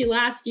 healthy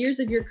last years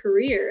of your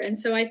career. And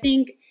so I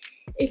think –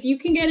 if you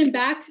can get him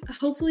back,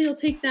 hopefully he'll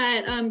take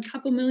that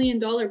couple $1 million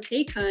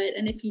pay cut.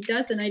 And if he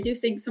doesn't, I do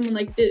think someone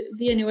like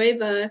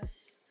Villanueva,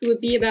 who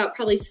would be about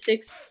probably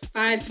 $6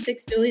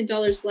 billion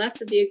left,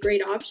 would be a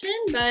great option.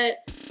 But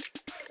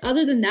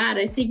other than that,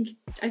 I think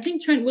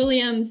Trent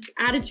Williams,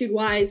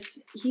 attitude-wise,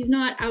 he's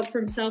not out for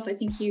himself. I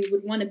think he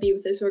would want to be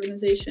with this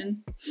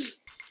organization.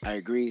 I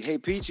agree. Hey,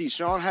 Peachy,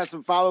 Sean has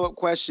some follow-up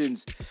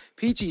questions.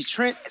 Peachy,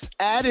 Trent's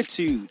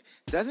attitude,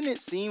 doesn't it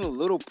seem a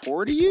little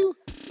poor to you?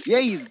 Yeah,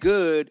 he's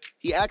good.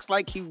 He acts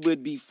like he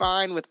would be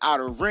fine without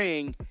a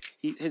ring.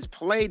 His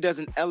play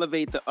doesn't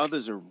elevate the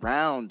others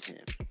around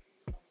him.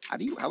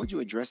 How would you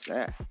address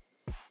that?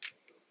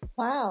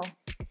 Wow.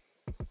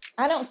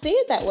 I don't see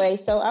it that way,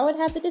 so I would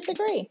have to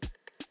disagree.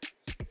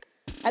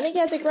 I think he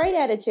has a great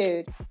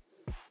attitude.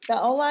 The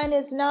O-line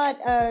is not,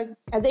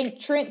 I think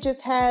Trent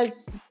just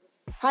has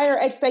higher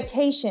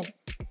expectation,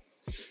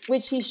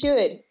 which he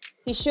should.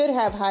 He should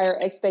have higher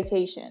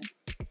expectation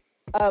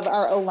of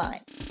our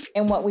O-line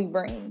and what we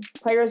bring.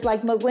 Players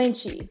like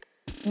McGlinchey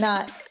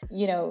not,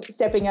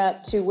 stepping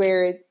up to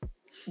where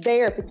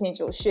their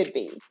potential should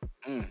be.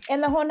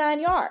 And the whole 9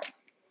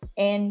 yards.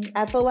 And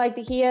I feel like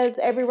that he has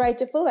every right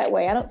to feel that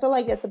way. I don't feel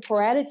like that's a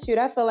poor attitude.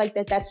 I feel like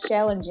that's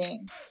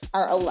challenging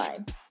our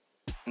O-line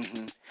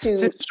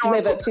to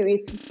live up to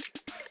its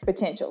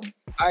potential.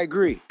 I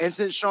agree. And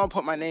since Sean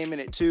put my name in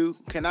it too,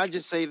 can I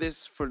just say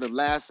this for the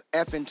last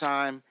effing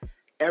time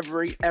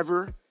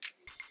ever?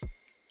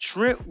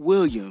 Trent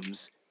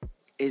Williams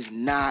is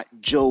not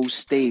Joe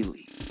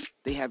Staley.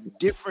 They have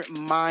different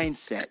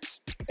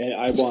mindsets. And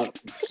I want...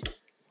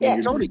 Yeah,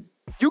 Tony,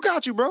 you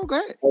got you, bro. Go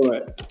ahead. All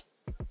right.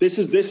 This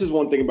is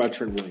one thing about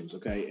Trent Williams,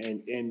 okay?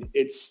 And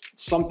it's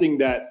something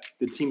that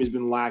the team has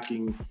been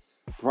lacking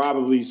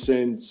probably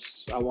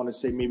since, I want to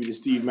say, maybe the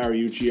Steve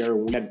Mariucci era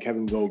when we had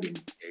Kevin Gogan.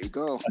 There you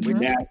go.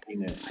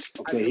 Nastiness.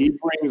 Okay, he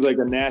brings like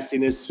a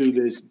nastiness to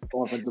this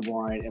offensive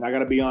line. And I got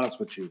to be honest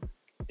with you.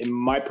 In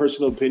my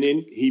personal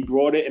opinion, he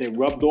brought it and it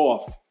rubbed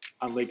off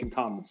on Laken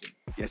Tomlinson.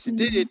 Yes, it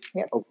did.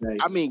 Okay.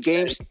 I mean,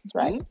 games. That's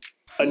right.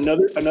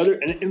 Another,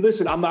 and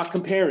listen, I'm not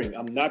comparing.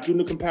 I'm not doing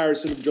a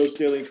comparison of Joe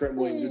Staley and Trent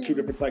Williams. They're two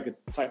different type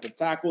of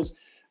tackles.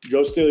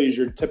 Joe Staley is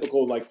your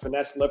typical like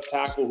finesse left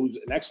tackle who's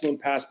an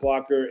excellent pass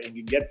blocker and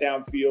can get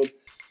downfield.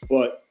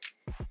 But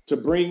to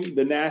bring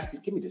the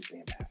give me this damn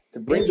hat. To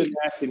bring the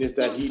nastiness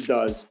that he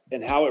does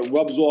and how it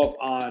rubs off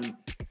on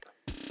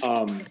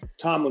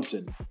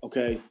Tomlinson,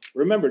 okay?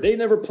 Remember, they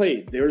never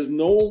played. There's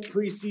no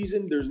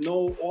preseason. There's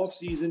no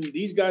offseason.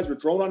 These guys were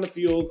thrown on the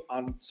field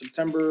on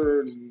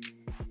September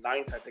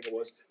 9th, I think it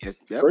was. Yes,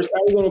 yep. First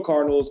Arizona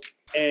Cardinals,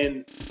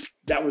 and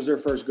that was their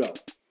first go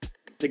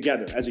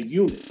together as a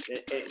unit.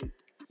 And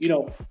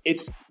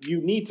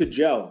you need to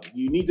gel.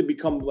 You need to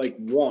become like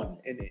one,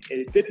 and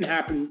it didn't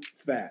happen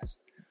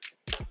fast.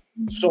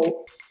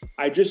 So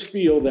I just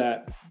feel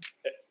that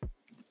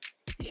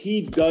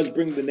he does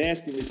bring the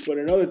nastiness. But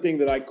another thing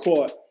that I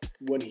caught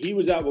when he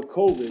was out with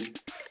COVID,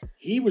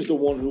 he was the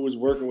one who was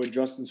working with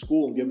Justin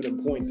School and giving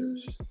him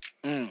pointers.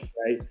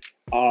 Right?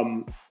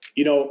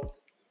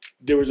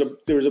 There was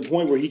a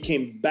point where he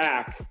came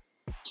back,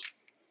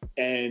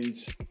 and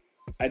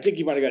I think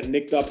he might have got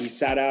nicked up. He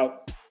sat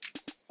out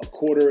a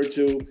quarter or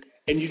two,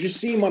 and you just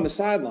see him on the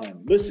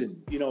sideline.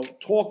 Listen,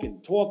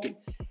 talking.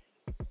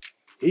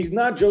 He's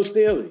not Joe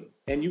Staley,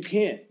 and you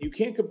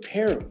can't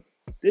compare him.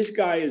 This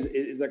guy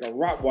is like a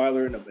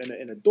Rottweiler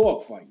in a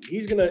dog fight.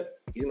 He's gonna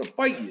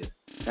fight you.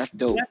 That's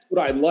dope. That's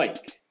what I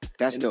like.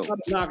 That's dope. It's not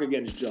a knock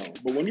against Joe,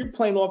 but when you're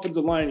playing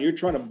offensive line and you're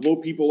trying to blow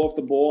people off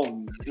the ball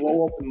and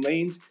blow up in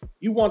lanes,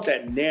 you want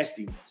that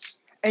nastiness.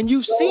 And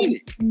you've seen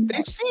it.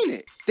 They've seen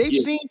it. They've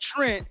seen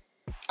Trent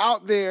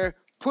out there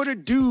put a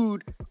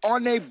dude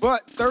on their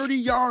butt 30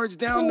 yards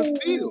down the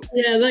field.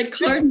 Yeah, like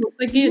Cardinals,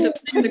 the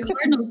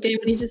Cardinals game,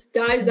 and he just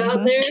dives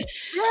out there.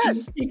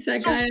 Yes. Takes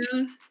that guy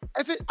out.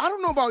 I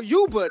don't know about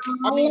you, but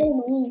I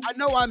mean, I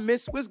know I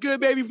miss. What's good,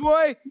 baby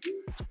boy?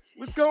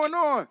 What's going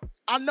on?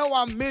 I know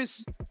I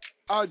miss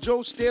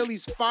Joe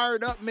Staley's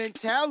fired up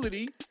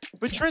mentality,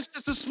 but Trent's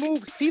just a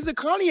smooth. He's a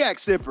cognac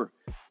sipper.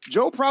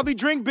 Joe probably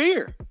drink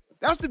beer.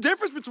 That's the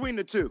difference between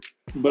the two.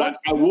 But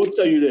I will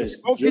tell you this: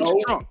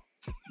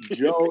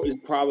 Joe is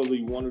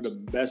probably one of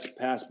the best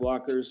pass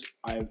blockers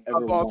I have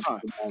ever of all watched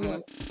time. in my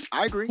life.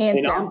 I agree.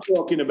 And I'm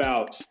talking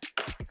about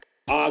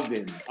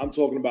Ogden. I'm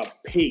talking about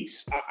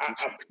pace.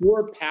 A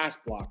pure pass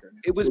blocker.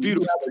 It was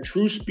beautiful. You have a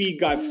true speed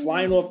guy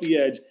flying off the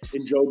edge,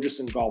 and Joe just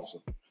engulfs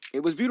him.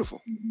 It was beautiful.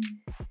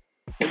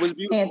 It was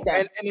beautiful.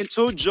 And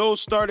until Joe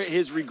started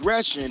his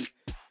regression,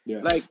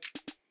 like,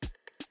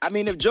 I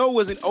mean, if Joe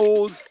wasn't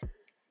old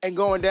and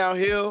going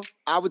downhill,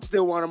 I would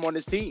still want him on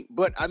his team.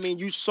 But, I mean,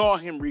 you saw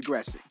him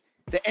regressing.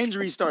 The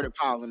injuries started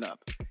piling up.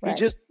 Right. He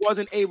just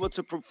wasn't able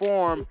to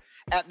perform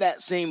at that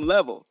same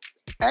level.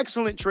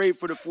 Excellent trade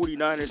for the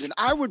 49ers, and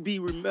I would be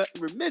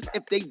remiss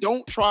if they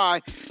don't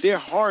try their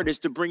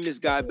hardest to bring this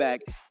guy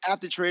back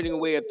after trading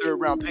away a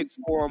third-round pick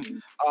for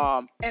him.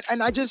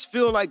 And I just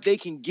feel like they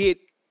can get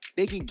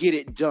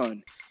it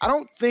done. I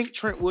don't think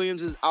Trent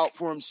Williams is out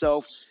for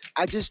himself.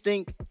 I just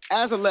think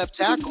as a left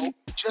tackle,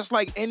 just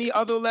like any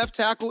other left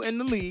tackle in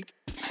the league,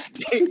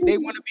 they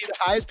want to be the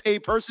highest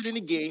paid person in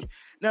the game.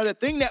 Now, the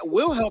thing that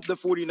will help the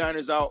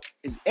 49ers out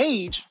is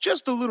age,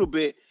 just a little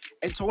bit.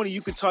 And Tony,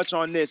 you can touch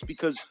on this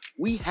because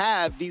we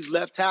have these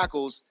left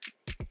tackles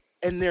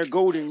in their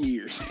golden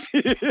years.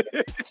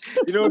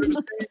 You know what I'm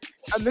saying?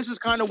 And this is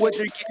kind of what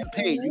they're getting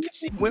paid. You can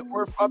see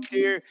Wentworth up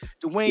there,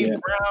 Dwayne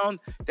Brown.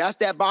 That's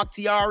that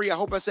Bakhtiari. I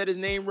hope I said his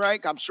name right.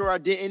 I'm sure I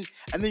didn't.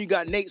 And then you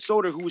got Nate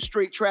Solder, who was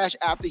straight trash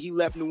after he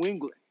left New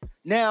England.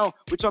 Now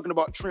we're talking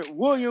about Trent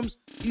Williams.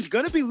 He's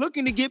going to be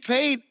looking to get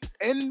paid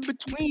in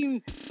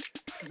between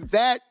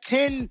that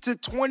 10 to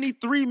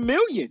 23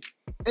 million.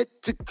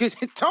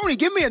 Tony,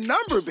 give me a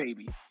number,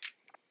 baby.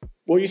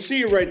 Well, you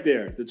see it right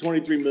there, the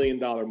 $23 million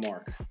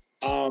mark.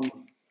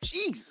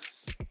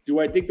 Jesus. Do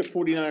I think the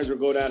 49ers will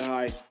go that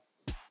high?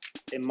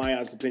 In my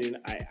honest opinion,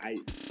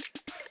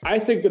 I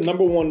think the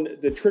number one,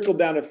 the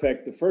trickle-down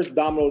effect, the first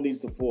domino needs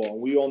to fall,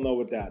 and we all know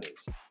what that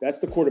is. That's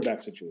the quarterback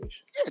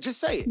situation. Yeah,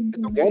 just say it.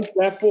 It's okay. Once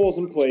that falls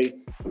in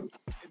place,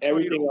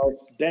 everything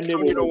else, then they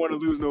will. You don't want to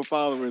lose no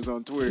followers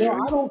on Twitter. No,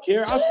 I don't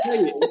care. I'll say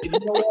it. You know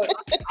what?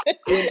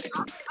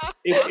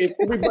 If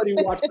everybody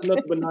watched the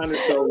Nothing But Niners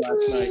show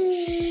last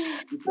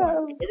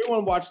night,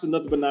 everyone watched the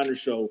Nothing But Niners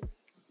show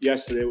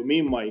yesterday with me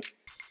and Mike.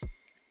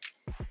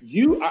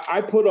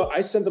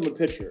 I sent them a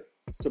picture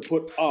to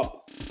put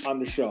up on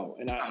the show.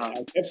 And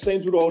I kept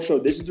saying through the whole show,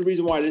 this is the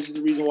reason why, this is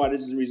the reason why,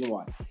 this is the reason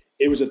why.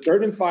 It was a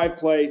 3rd and 5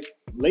 play,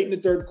 late in the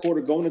third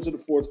quarter, going into the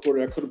fourth quarter.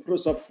 That could have put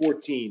us up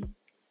 14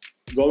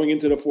 going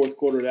into the fourth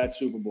quarter of that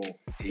Super Bowl.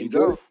 And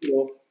George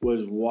Kittle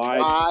was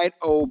wide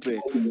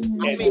open.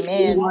 And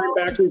the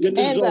linebackers in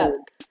the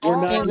zone were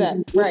not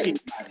even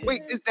looking at him.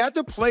 Wait, is that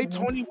the play,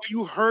 Tony, where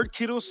you heard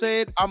Kittle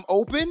said, I'm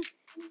open?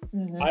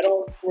 Mm-hmm. I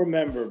don't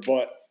remember,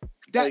 but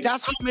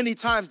that's how many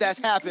times that's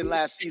happened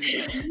last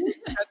season.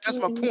 That's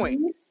my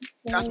point.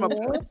 That's my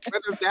point.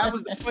 Whether that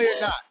was the play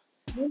or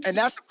not. And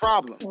that's the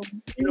problem.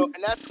 You know,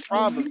 and that's the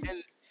problem.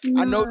 And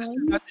I know this is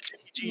not the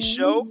Jimmy G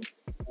show,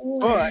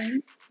 but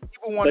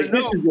people want to know.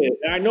 This is it.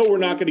 And I know we're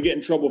not going to get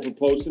in trouble for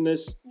posting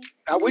this.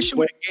 I wish you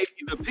would have gave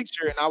me the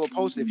picture and I would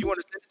post it. If you want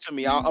to send it to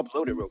me, I'll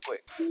upload it real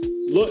quick.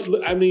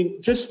 Look, I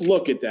mean, just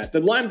look at that.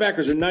 The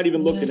linebackers are not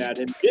even looking at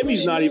him.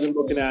 Jimmy's not even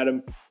looking at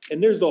him.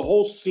 And there's the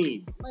whole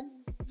scene.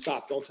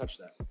 Stop, don't touch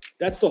that.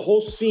 That's the whole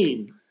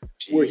scene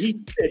where he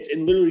sits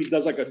and literally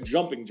does like a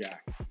jumping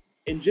jack.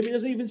 And Jimmy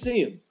doesn't even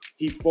see him.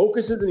 He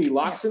focuses and he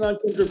locks in on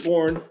Kendrick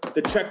Bourne,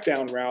 the check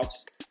down route,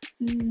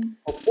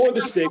 before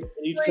the stick, and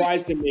he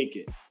tries to make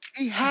it.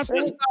 He has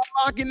to stop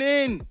locking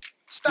in.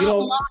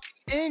 Stop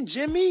locking in,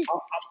 Jimmy.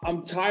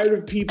 I'm tired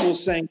of people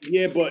saying,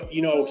 yeah, but,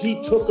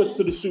 he took us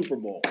to the Super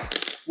Bowl.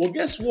 Well,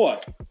 guess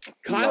what?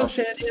 Kyle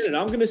Shanahan, and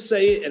I'm going to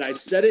say it, and I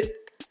said it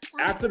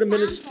after the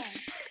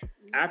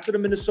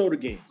Minnesota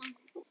game,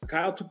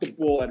 Kyle took the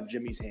ball out of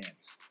Jimmy's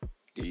hands.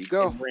 There you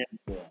go. And ran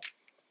the ball.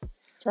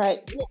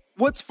 Right.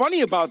 What's funny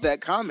about that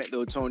comment,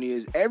 though, Tony,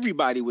 is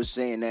everybody was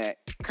saying that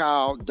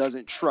Kyle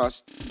doesn't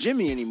trust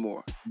Jimmy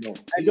anymore. No.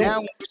 And now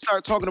when we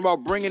start talking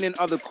about bringing in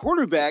other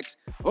quarterbacks,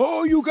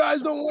 you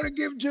guys don't want to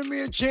give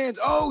Jimmy a chance.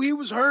 Oh, he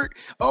was hurt.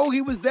 Oh,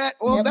 he was that.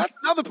 Well, that's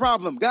another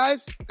problem,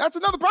 guys. That's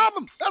another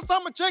problem. Last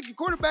time I checked, your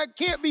quarterback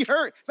can't be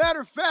hurt.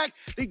 Matter of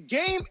fact, the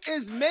game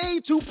is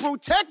made to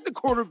protect the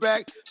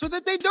quarterback so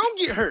that they don't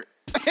get hurt.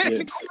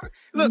 Yeah.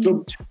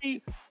 Look,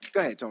 Jimmy, go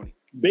ahead, Tony.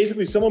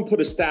 Basically, someone put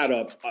a stat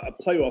up, a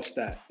playoff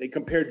stat. They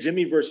compared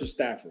Jimmy versus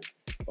Stafford.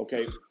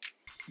 Okay.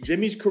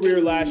 Jimmy's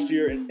career last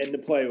year in the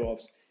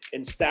playoffs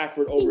and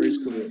Stafford over his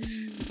career.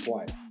 Be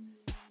quiet.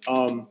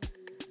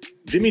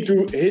 Jimmy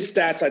threw his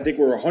stats, I think,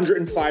 were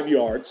 105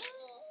 yards,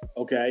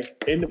 okay,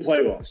 in the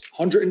playoffs.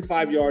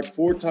 105 yards,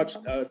 four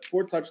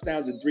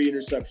touchdowns, and 3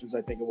 interceptions,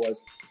 I think it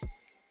was.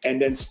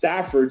 And then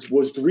Stafford's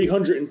was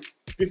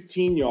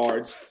 315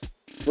 yards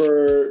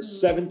for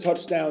 7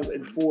 touchdowns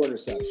and 4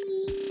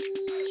 interceptions.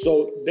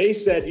 So they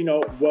said,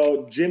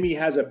 well, Jimmy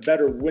has a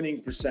better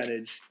winning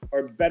percentage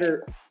or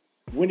better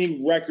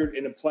winning record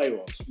in the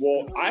playoffs.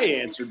 Well, I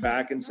answered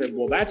back and said,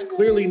 well, that's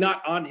clearly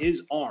not on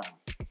his arm.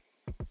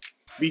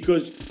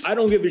 Because I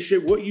don't give a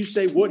shit what you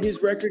say, what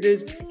his record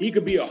is. He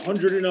could be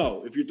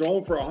 100-0. If you're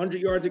throwing for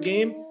 100 yards a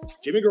game,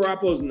 Jimmy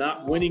Garoppolo's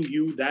not winning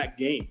you that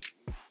game.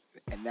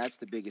 And that's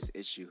the biggest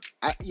issue.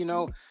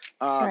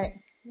 Right.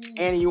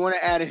 Annie, you want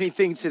to add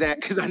anything to that?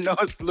 Because I know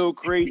it's a little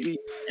crazy.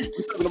 We're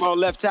talking about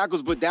left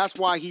tackles, but that's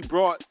why he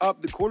brought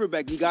up the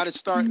quarterback. You got to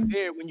start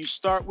there. When you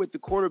start with the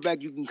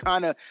quarterback, you can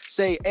kind of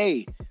say,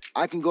 hey,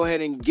 I can go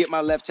ahead and get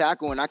my left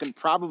tackle, and I can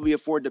probably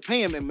afford to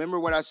pay him. And remember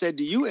what I said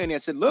to you, Annie? I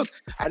said, look,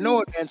 I know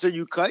an answer.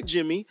 You cut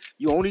Jimmy.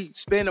 You only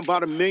spend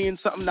about $1 million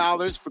something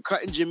for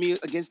cutting Jimmy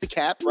against the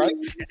cap, right?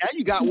 And now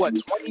you got, what,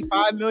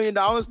 $25 million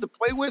to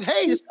play with?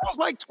 Hey, it sounds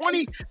like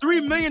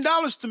 $23 million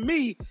to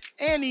me.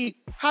 Annie,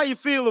 how you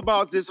feel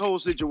about this whole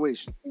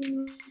situation?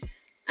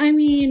 I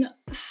mean,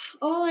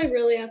 all I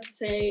really have to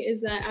say is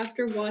that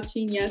after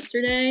watching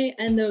yesterday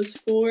and those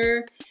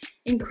 4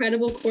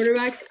 incredible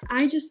quarterbacks,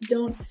 I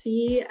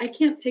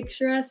can't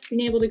picture us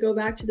being able to go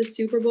back to the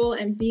Super Bowl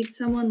and beat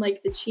someone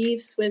like the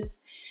Chiefs with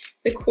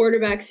the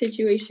quarterback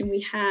situation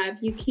we have.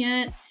 You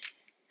can't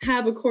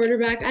have a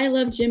quarterback. I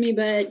love Jimmy,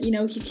 but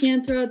he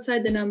can't throw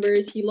outside the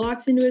numbers. He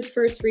locks into his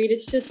first read.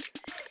 It's just,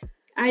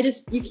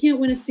 you can't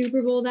win a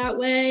Super Bowl that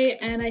way.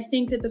 And I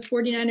think that the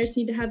 49ers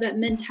need to have that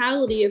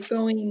mentality of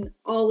going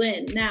all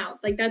in now.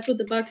 Like, that's what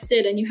the Bucs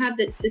did. And you have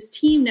this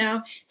team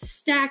now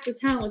stacked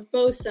with talent with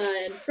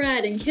Bosa and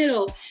Fred and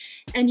Kittle.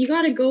 And you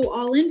got to go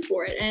all in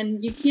for it.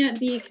 And you can't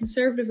be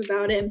conservative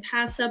about it and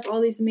pass up all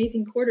these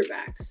amazing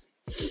quarterbacks.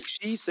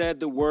 She said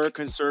the word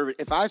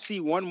conservative. If I see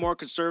one more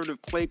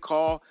conservative play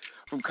call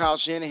from Kyle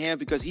Shanahan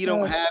because he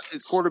don't have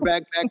his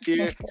quarterback back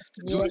there to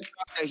do the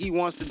stuff that he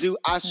wants to do,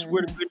 I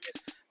swear to goodness,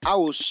 I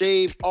will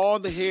shave all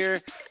the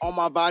hair on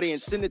my body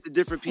and send it to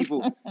different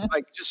people.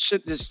 Like, just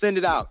send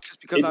it out. Just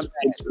because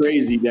it's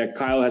crazy that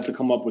Kyle has to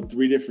come up with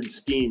 3 different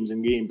schemes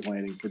and game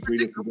planning for 3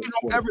 different. We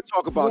don't ever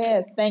talk about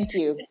that. Thank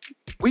you.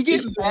 We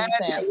get mad,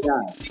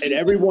 and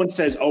everyone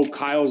says, "Oh,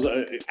 Kyle's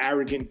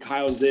arrogant.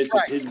 Kyle's this. Right.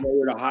 It's his way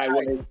or the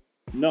highway." Right.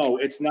 No,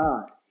 it's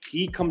not.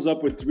 He comes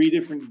up with 3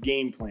 different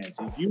game plans.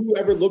 If you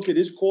ever looked at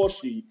his call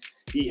sheet,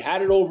 he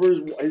had it over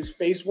his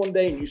face one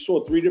day, and you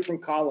saw 3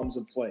 different columns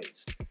of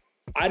plays.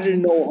 I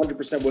didn't know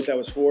 100% what that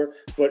was for,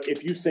 but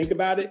if you think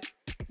about it,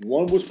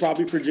 one was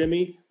probably for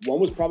Jimmy, one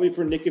was probably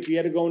for Nick if he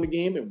had to go in the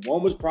game, and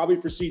one was probably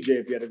for CJ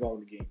if he had to go in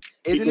the game.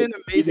 Isn't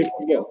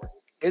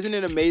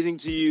it amazing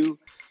to you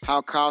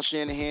how Kyle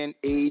Shanahan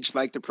aged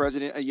like the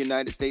president of the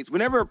United States?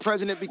 Whenever a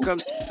president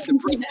becomes the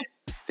president,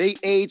 they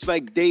age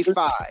like day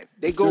 5.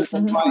 They go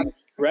from like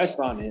stress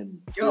on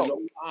him.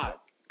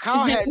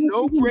 Kyle had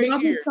no gray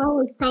hair.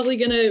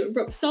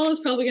 Salah's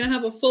probably gonna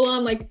have a full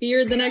on like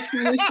beard the next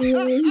time we see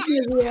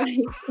him.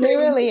 They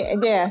really,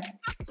 yeah.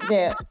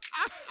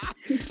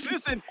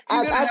 Listen,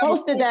 I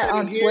posted that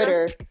on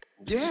Twitter.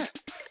 Yeah,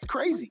 it's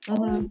crazy.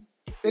 Mm-hmm.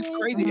 It's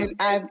crazy.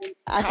 And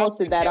I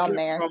posted that on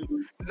there.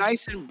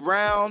 Nice and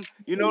brown,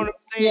 you know what I'm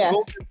saying? Yeah.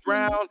 Golden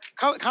brown,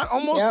 kind of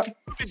almost a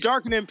bit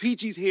darker than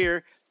Peachy's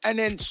hair, and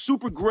then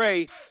super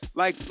gray,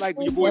 like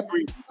your boy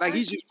Bree. Like,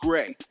 he's just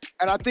gray.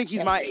 And I think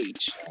he's my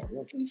age.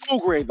 Full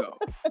gray though.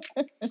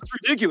 It's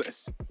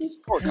ridiculous.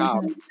 Poor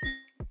Kyle.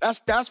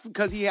 That's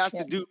because he has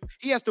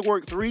to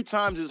work 3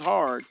 times as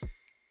hard.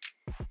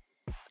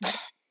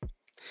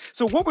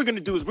 So what we're going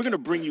to do is we're going to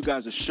bring you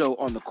guys a show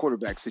on the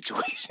quarterback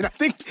situation. I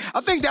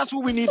think that's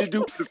what we need to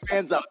do for the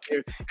fans out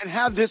there, and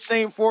have this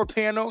same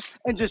 4-panel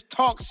and just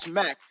talk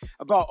smack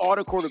about all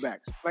the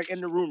quarterbacks, like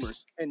in the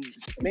rumors, and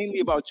mainly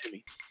about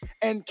Jimmy.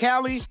 And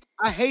Callie,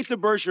 I hate to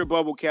burst your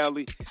bubble,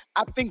 Callie.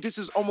 I think this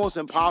is almost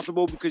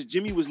impossible because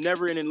Jimmy was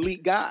never an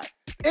elite guy.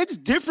 It's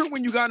different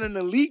when you got an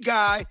elite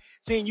guy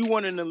saying you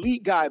want an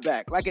elite guy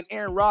back, like an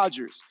Aaron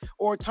Rodgers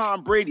or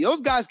Tom Brady.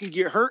 Those guys can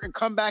get hurt and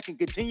come back and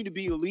continue to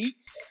be elite.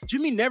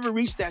 Jimmy never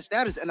reached that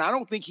status, and I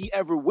don't think he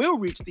ever will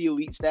reach the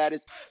elite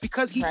status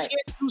because he can't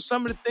do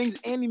some of the things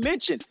Andy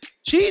mentioned.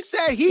 She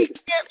said he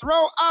can't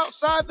throw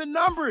outside the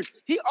numbers.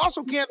 He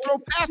also can't throw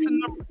past the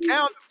numbers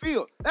down the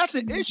field. That's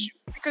an issue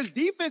because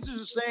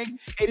defenses are saying,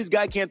 hey, this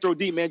guy can't throw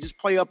deep, man. Just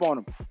play up on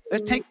him.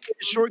 Let's take the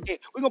short game.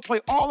 We're going to play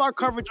all our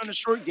coverage on the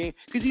short game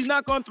because he's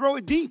not going to throw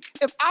it deep.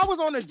 If I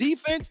was on a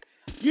defense,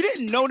 you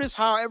didn't notice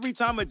how every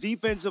time a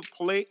defense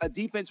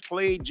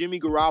played Jimmy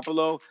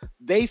Garoppolo,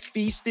 they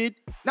feasted,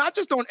 not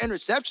just on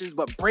interceptions,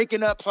 but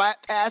breaking up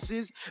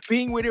passes,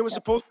 being where they were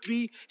supposed to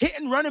be,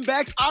 hitting running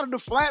backs out of the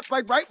flats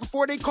like right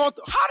before they called.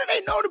 How do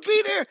they know to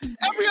be there?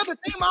 Every other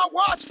team I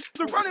watch,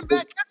 the running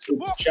back catch the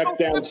ball. Check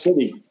down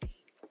city.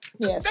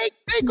 Yes.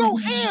 They go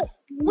ham.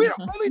 We're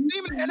the only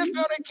team in the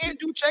NFL that can't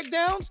do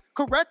checkdowns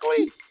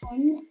correctly.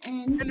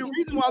 And the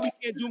reason why we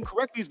can't do them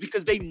correctly is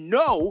because they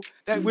know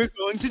that we're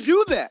going to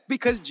do that.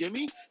 Because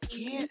Jimmy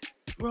can't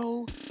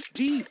throw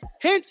deep.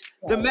 Hence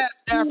the Matt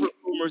Stafford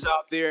rumors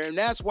out there. And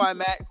that's why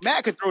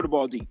Matt can throw the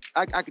ball deep.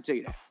 I can tell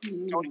you that.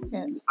 Tony.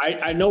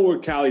 I know where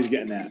Callie's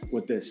getting at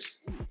with this.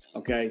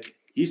 Okay.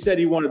 He said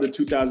he wanted the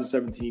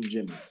 2017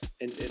 Jimmy.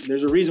 And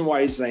there's a reason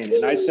why he's saying it.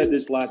 And I said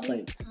this last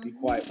night. Be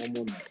quiet one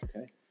more minute,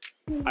 okay?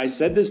 I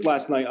said this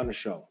last night on the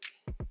show.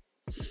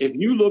 If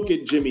you look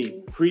at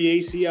Jimmy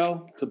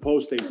pre-ACL to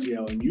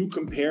post-ACL and you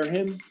compare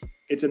him,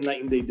 it's a night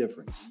and day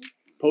difference.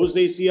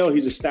 Post-ACL,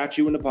 he's a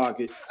statue in the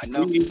pocket.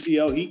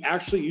 Pre-ACL, he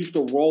actually used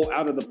to roll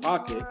out of the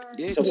pocket.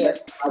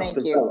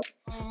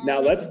 Now,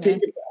 let's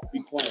take it back.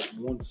 Be quiet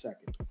 1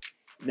 second.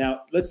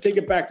 Now, let's take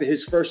it back to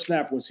his first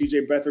snap when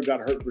C.J. Beathard got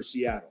hurt for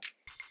Seattle.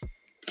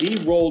 He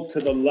rolled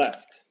to the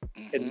left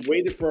and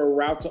waited for a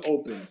route to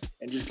open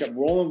and just kept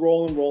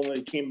rolling.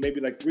 He came maybe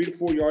like 3 to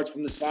 4 yards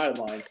from the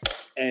sideline.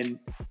 And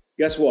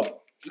guess what?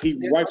 He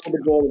rifled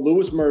the ball to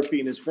Lewis Murphy,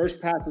 and his first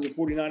pass as a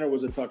 49er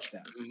was a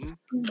touchdown.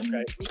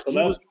 Okay? So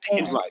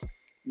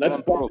let's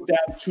bump it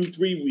down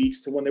 2-3 weeks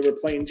to when they were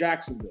playing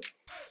Jacksonville.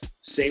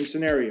 Same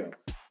scenario.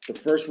 The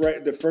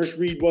first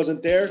read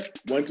wasn't there,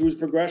 went through his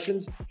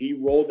progressions. He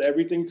rolled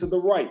everything to the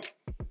right.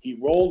 He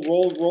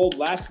rolled.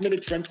 Last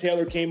minute, Trent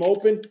Taylor came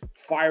open,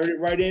 fired it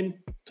right in,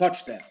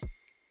 touchdown.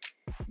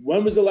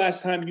 When was the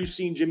last time you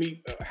seen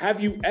Jimmy?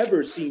 Have you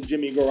ever seen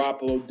Jimmy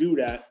Garoppolo do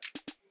that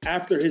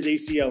after his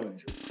ACL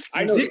injury?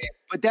 I know,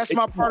 but that's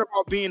my part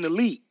about being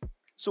elite.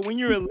 So when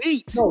you're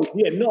elite,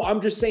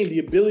 I'm just saying the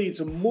ability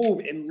to move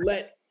and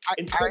let.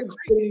 Instead of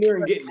sitting there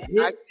and getting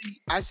hit.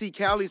 I see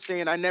Callie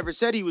saying I never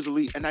said he was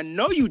elite, and I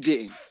know you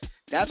didn't.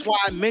 That's why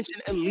I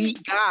mentioned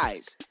elite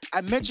guys.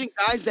 I mentioned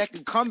guys that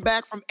can come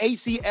back from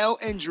ACL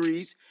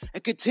injuries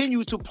and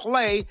continue to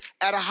play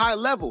at a high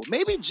level.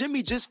 Maybe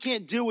Jimmy just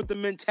can't deal with the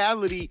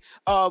mentality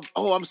of,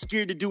 I'm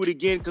scared to do it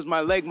again because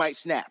my leg might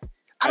snap.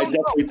 I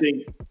definitely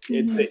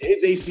think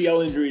his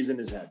ACL injury is in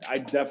his head. I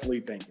definitely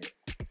think it.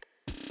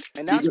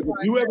 And that's because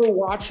if you ever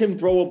watch him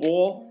throw a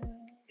ball,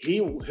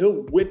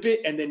 he'll whip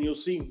it, and then you'll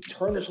see him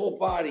turn his whole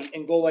body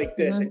and go like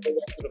this and go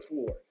up to the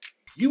floor.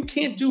 You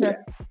can't do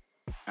that.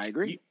 I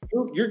agree.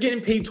 You're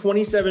getting paid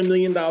 $27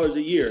 million a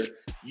year.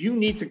 You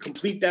need to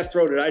complete that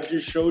throw that I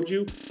just showed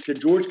you to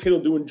George Kittle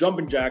doing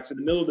jumping jacks in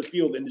the middle of the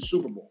field in the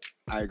Super Bowl.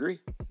 I agree.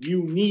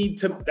 You need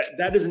to –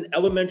 that is an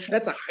elementary –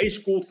 that's a high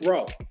school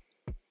throw.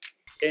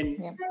 And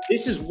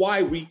this is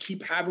why we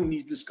keep having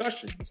these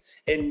discussions.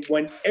 And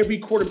when every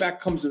quarterback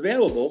comes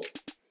available –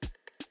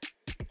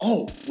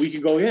 we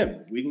can go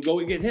him. We can go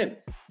and get him.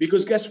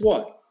 Because guess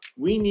what?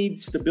 We need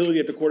stability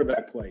at the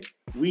quarterback play.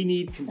 We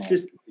need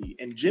consistency.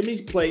 And Jimmy's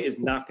play is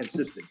not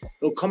consistent.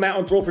 He'll come out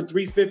and throw for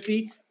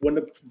 350 when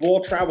the ball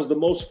travels the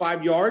most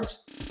 5 yards.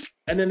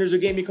 And then there's a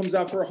game he comes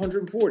out for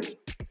 140.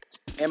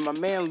 And my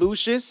man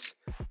Lucius,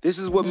 this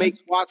is what makes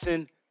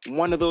Watson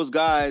one of those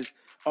guys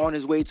on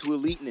his way to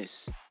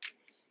eliteness.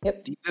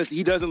 Yep.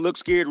 He doesn't look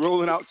scared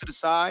rolling out to the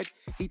side.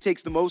 He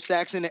takes the most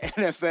sacks in the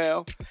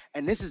NFL.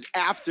 And this is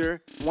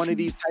after one of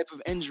these type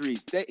of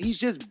injuries. That he's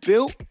just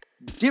built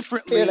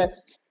differently.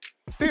 Fearless.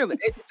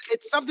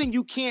 It's something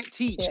you can't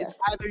teach. It's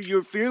either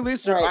you're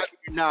fearless or either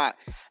you're not.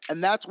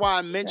 And that's why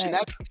I mentioned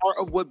that's part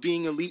of what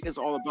being elite is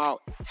all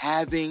about.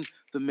 Having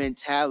the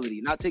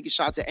mentality. Not taking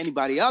shots at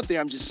anybody out there.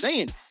 I'm just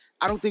saying,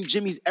 I don't think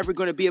Jimmy's ever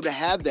going to be able to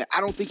have that.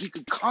 I don't think he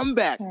could come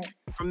back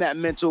from that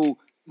mental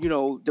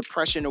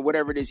depression or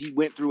whatever it is he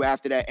went through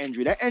after that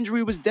injury. That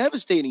injury was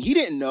devastating. He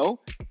didn't know.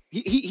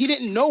 He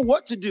didn't know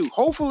what to do.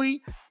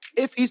 Hopefully,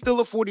 if he's still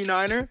a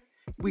 49er,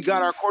 we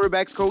got our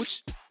quarterbacks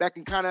coach that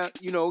can kind of,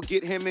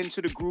 get him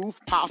into the groove,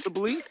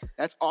 possibly.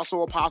 That's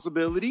also a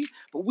possibility.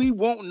 But we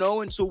won't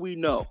know until we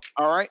know,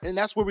 all right? And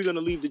that's where we're going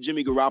to leave the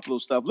Jimmy Garoppolo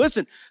stuff.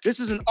 Listen,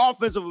 this is an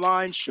offensive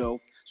line show.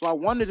 So I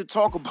wanted to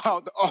talk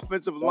about the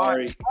offensive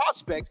line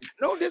prospects.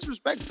 No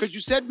disrespect, because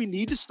you said we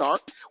need to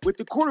start with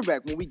the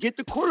quarterback. When we get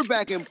the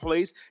quarterback in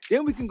place,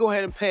 then we can go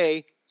ahead and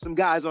pay some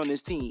guys on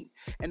this team.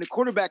 And the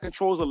quarterback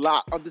controls a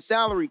lot of the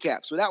salary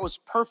cap. So that was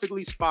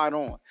perfectly spot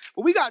on.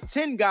 But we got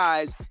 10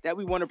 guys that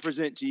we want to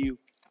present to you.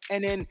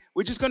 And then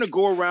we're just going to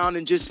go around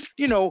and just,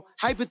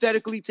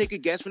 hypothetically take a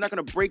guess. We're not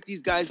going to break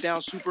these guys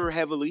down super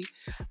heavily.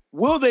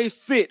 Will they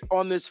fit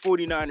on this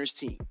 49ers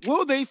team?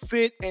 Will they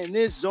fit in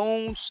this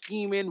zone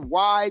scheming,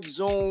 wide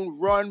zone,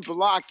 run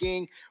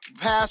blocking,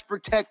 pass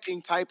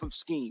protecting type of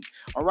scheme?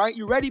 All right,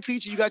 you ready,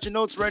 Peachy? You got your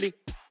notes ready?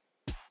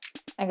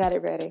 I got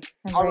it ready.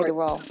 I'm ready to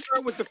roll. Let's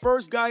start with the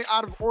first guy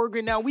out of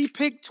Oregon. Now, we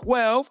picked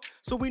 12,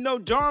 so we know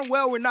darn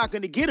well we're not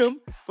going to get him.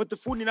 But the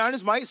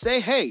 49ers might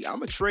say, hey, I'm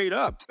going to trade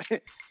up.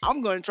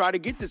 I'm going to try to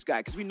get this guy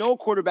because we know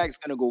quarterback's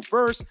going to go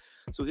first.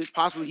 So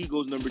possibly he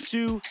goes number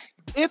 2.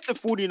 If the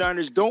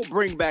 49ers don't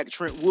bring back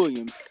Trent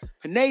Williams,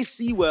 Penei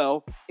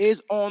Sewell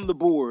is on the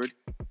board.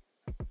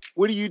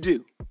 What do you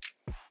do?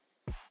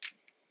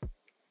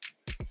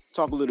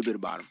 Talk a little bit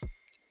about him.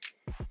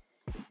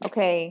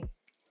 Okay.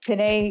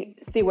 Penei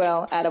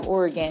Sewell out of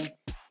Oregon.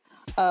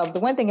 The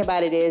one thing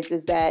about it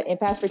is that in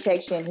pass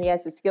protection, he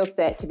has the skill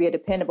set to be a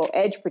dependable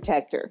edge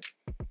protector.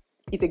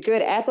 He's a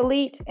good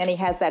athlete, and he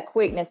has that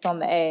quickness on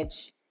the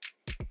edge.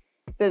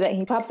 So that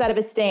he pops out of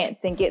his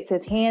stance and gets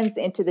his hands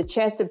into the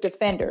chest of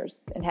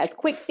defenders and has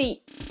quick feet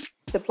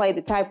to play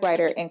the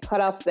typewriter and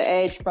cut off the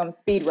edge from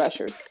speed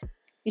rushers.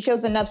 He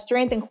shows enough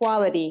strength and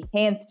quality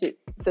hands to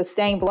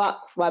sustain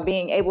blocks while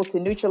being able to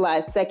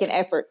neutralize second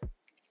efforts.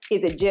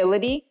 His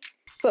agility,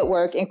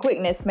 footwork, and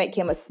quickness make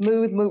him a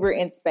smooth mover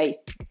in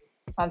space.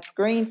 On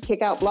screens,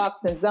 kick-out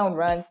blocks, and zone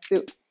runs,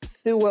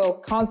 Sewell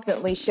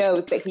constantly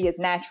shows that he is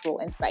natural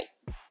in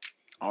space.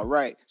 All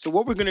right. So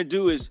what we're going to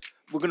do is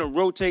we're going to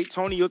rotate.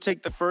 Tony, you'll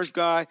take the first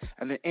guy,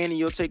 and then Annie,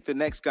 you'll take the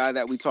next guy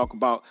that we talk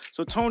about.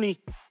 So, Tony,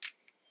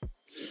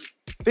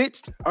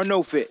 fit or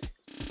no fit?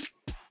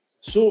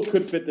 Sewell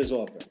could fit this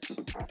offense.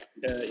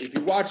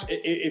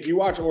 If you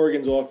watch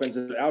Oregon's offense,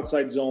 it's an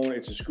outside zone,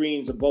 it's a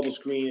screen, it's a bubble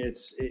screen,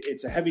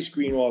 it's a heavy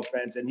screen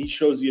offense, and he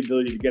shows the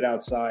ability to get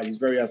outside. He's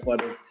very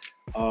athletic.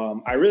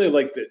 I really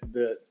like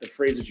the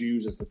phrase that you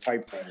use as the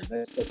typewriter.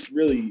 That's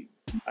really,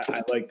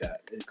 I like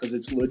that because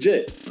it's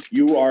legit.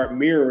 You are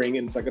mirroring,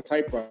 and it's like a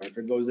typewriter. If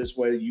it goes this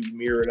way, you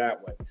mirror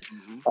that way.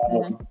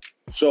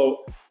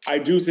 So I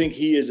do think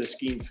he is a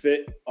scheme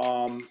fit.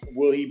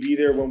 Will he be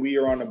there when we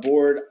are on the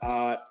board?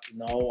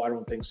 No, I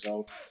don't think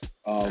so.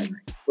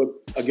 But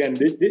again,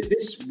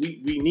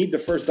 we need the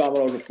first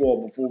domino to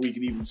fall before we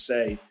can even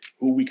say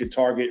who we could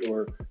target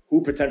or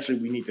who potentially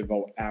we need to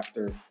go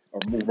after or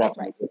move up.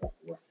 Right.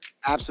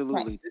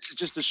 Absolutely. Right. This is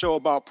just a show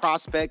about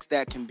prospects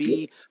that can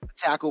be a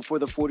tackle for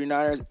the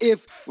 49ers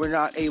if we're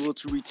not able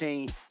to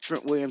retain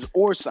Trent Williams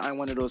or sign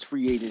one of those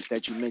free agents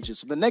that you mentioned.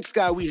 So the next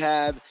guy we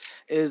have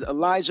is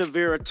Elijah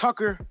Vera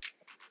Tucker.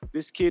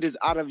 This kid is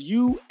out of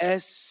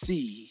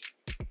USC.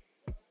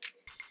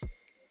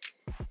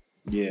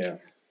 Yeah.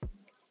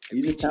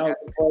 He's a talented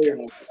player.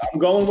 I'm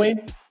going, Wayne.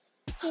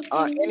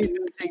 And he's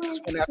going to take this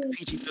one after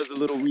Peachy does a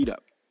little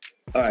read-up.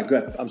 All right,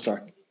 good. I'm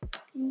sorry.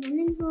 I'm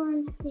going to go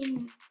on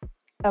stand.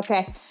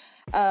 Okay.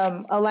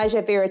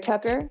 Elijah Vera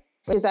Tucker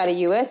is out of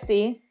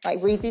USC, like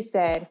Reezy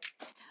said.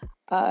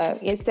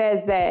 It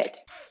says that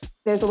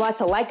there's a lot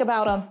to like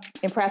about him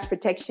in pass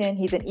protection.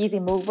 He's an easy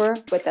mover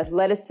with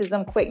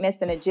athleticism,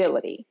 quickness, and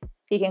agility.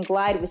 He can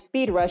glide with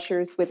speed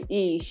rushers with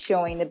ease,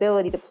 showing the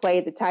ability to play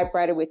the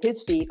typewriter with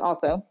his feet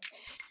also.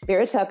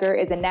 Vera Tucker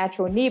is a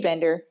natural knee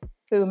bender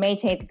who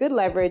maintains good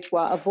leverage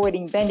while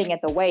avoiding bending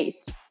at the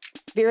waist.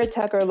 Vera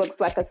Tucker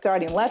looks like a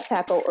starting left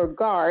tackle or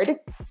guard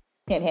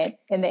in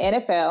the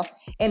NFL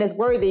and is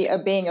worthy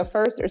of being a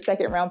first or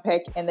second round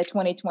pick in the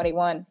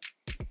 2021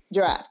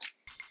 draft.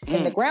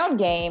 In the ground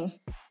game,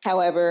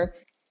 however,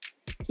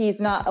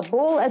 he's not a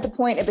bull at the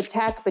point of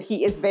attack, but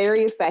he is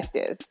very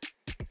effective.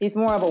 He's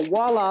more of a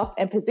wall-off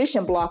and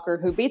position blocker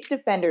who beats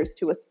defenders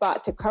to a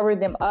spot to cover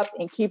them up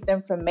and keep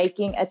them from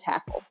making a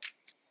tackle.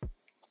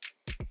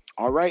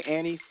 All right,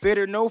 Annie, fit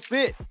or no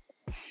fit?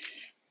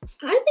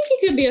 I think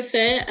he could be a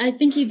fit. I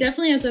think he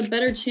definitely has a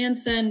better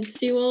chance than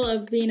Sewell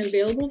of being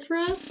available for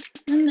us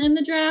in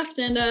the draft.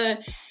 And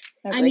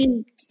I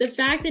mean, the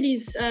fact that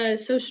he's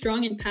so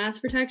strong in pass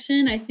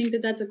protection, I think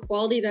that that's a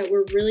quality that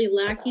we're really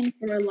lacking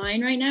for our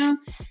line right now.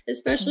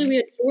 Especially we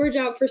had George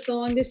out for so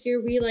long this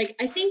year.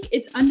 I think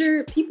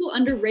people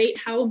underrate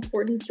how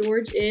important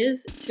George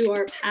is to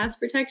our pass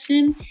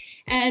protection.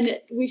 And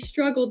we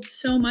struggled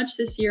so much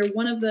this year,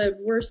 one of the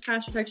worst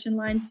pass protection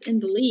lines in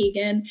the league.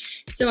 And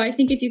so I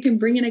think if you can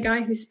bring in a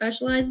guy who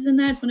specializes in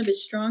that, it's one of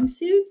his strong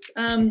suits.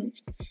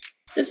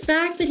 The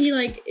fact that he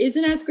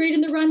isn't as great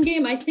in the run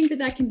game, I think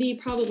that can be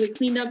probably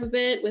cleaned up a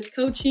bit with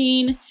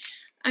coaching.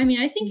 I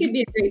mean, I think he'd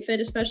be a great fit,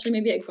 especially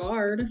maybe at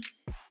guard.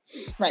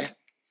 Right.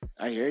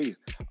 I hear you.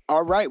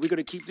 All right, we're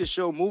going to keep this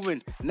show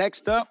moving.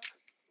 Next up,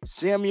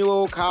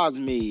 Samuel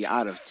Cosme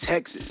out of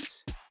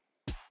Texas.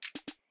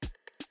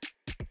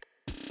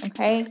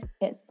 Okay,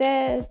 it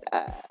says,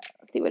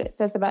 let's see what it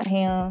says about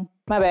him.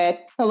 My bad.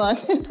 Hold on.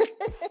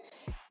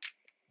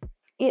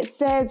 It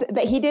says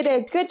that he did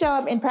a good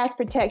job in pass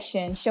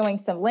protection, showing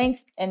some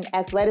length and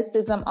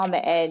athleticism on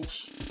the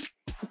edge.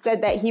 He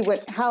said that he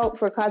would help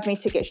for Cosme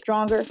to get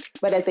stronger,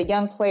 but as a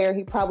young player,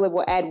 he probably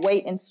will add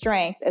weight and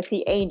strength as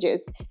he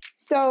ages.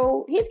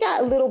 So he's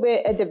got a little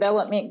bit of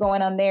development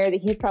going on there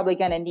that he's probably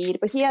going to need,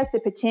 but he has the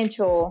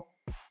potential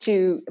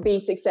to be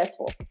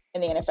successful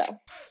in the NFL.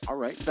 All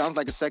right. Sounds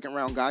like a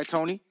second-round guy.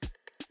 Tony?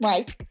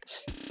 Right.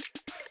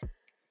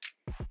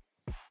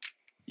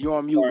 You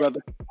on mute,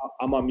 brother.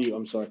 I'm on mute.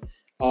 I'm sorry.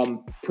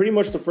 Pretty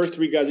much the first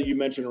three guys that you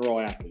mentioned are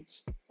all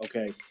athletes.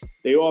 Okay,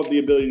 they all have the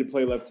ability to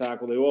play left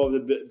tackle. They're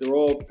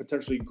all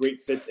potentially great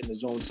fits in the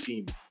zone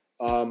scheme.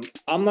 I'm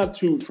not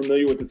too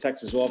familiar with the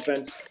Texas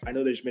offense. I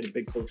know they just made a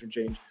big coaching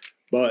change,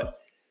 but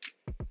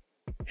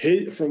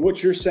from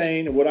what you're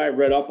saying and what I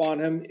read up on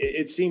him,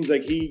 it seems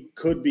like he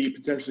could be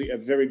potentially a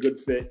very good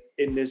fit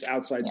in this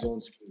outside zone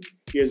scheme.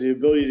 He has the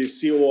ability to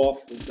seal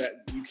off.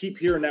 That you keep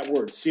hearing that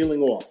word,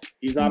 sealing off.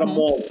 He's not a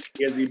mauler.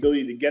 He has the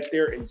ability to get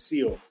there and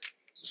seal.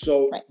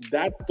 So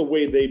that's the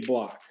way they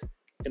block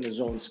in the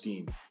zone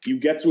scheme. You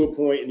get to a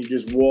point and you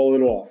just wall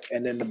it off,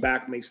 and then the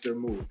back makes their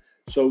move.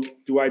 So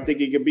do I think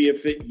he could be a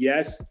fit?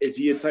 Yes. Is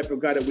he a type of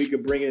guy that we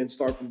could bring in and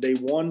start from day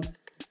one?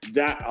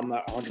 That I'm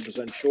not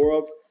 100% sure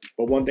of.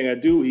 But one thing I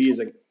do, he's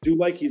a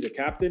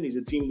captain. He's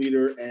a team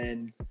leader,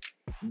 and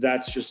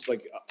that's just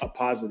like a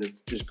positive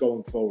just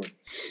going forward.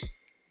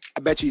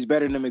 I bet you he's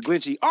better than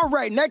McGlinchey. All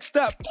right, next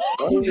up,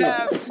 we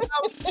have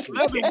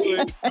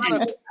Leatherwood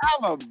out of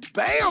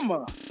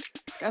Alabama.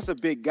 That's a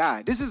big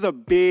guy. This is a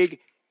big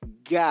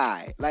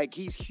guy. Like,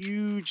 he's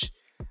huge.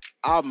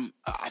 And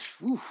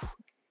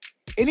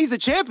he's a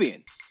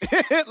champion.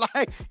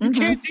 Like, you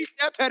can't teach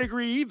that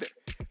pedigree either.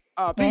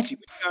 Peachy,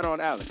 what you got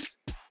on Alex?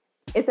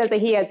 It says that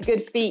he has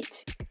good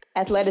feet,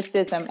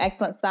 athleticism,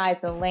 excellent size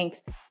and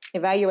length.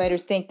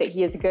 Evaluators think that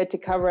he is good to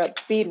cover up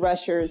speed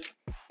rushers.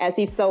 As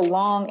he's so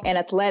long and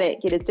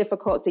athletic, it is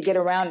difficult to get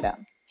around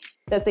him.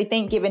 Thus, they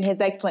think given his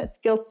excellent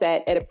skill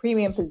set at a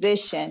premium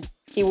position,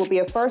 he will be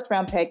a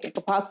first-round pick and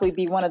could possibly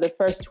be one of the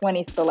first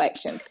 20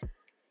 selections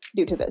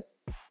due to this.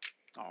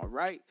 All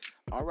right,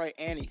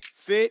 Annie.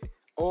 Fit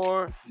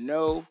or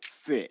no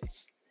fit?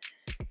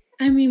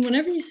 I mean,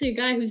 whenever you see a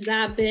guy who's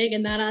that big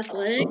and that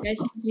athletic, I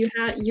think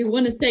you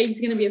want to say he's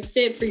going to be a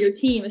fit for your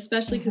team,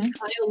 especially because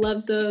Kyle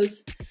loves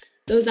those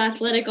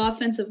athletic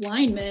offensive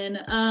linemen.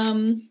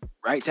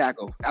 Right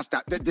tackle.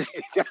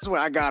 That's where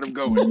I got him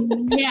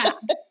going. Yeah,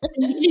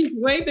 he's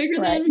way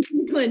bigger than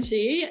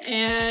Clinchy,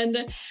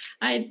 and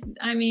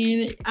I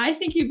mean, I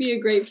think he'd be a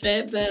great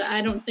fit, but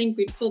I don't think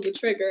we'd pull the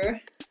trigger.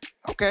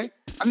 Okay.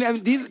 I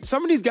mean,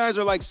 some of these guys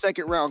are like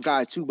second round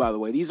guys too, by the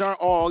way. These aren't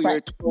all your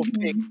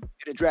 12th pick in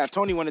the draft.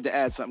 Tony wanted to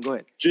add something. Go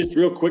ahead. Just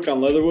real quick on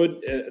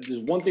Leatherwood.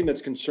 There's one thing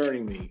that's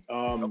concerning me.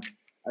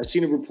 I've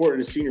seen a report in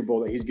the Senior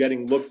Bowl that he's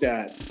getting looked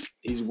at.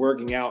 He's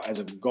working out as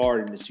a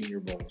guard in the Senior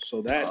Bowl.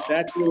 So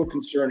that's a little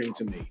concerning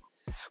to me.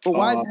 But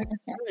why is that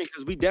concerning?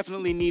 Because we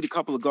definitely need a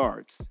couple of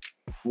guards.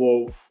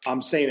 Well,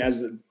 I'm saying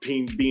as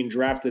being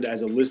drafted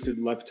as a listed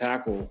left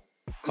tackle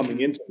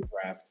coming into the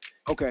draft.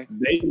 Okay.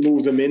 They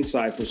moved him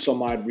inside for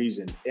some odd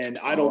reason. And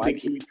I don't think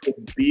he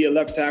could be a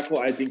left tackle.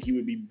 I think he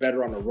would be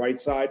better on the right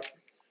side.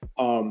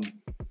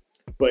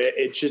 But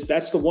it's just,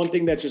 that's the one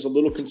thing that's just a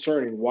little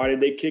concerning. Why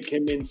did they kick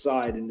him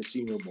inside in the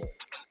Senior Bowl?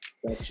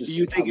 That's just. Do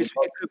you think it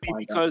could be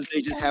because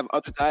they just have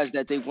other guys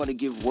that they want to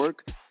give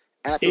work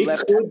at the it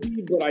left? It could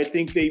be, but I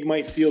think they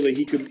might feel that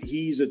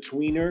he's a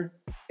tweener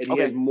and he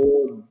has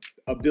more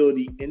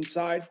ability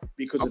inside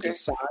because of his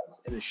size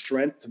and his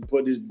strength to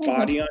put his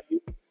body on you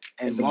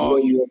and to blow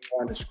you up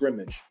on the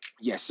scrimmage.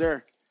 Yes,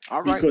 sir.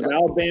 All right. Because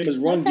Alabama's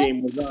run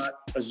game was not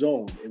a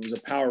zone. It was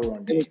a power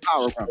run game. It was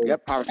power run.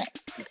 Yep, power run.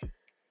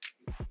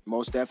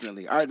 Most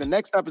definitely. All right, the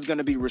next up is going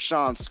to be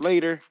Rashawn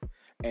Slater,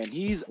 and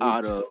he's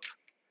out of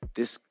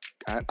this.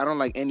 I don't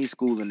like any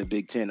school in the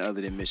Big Ten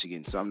other than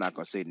Michigan, so I'm not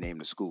going to say the name of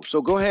the school.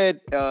 So go ahead,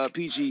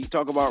 PG,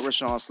 talk about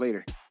Rashawn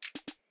Slater.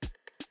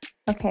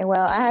 Okay,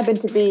 well, I happen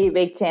to be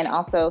Big Ten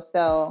also,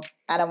 so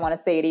I don't want to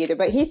say it either,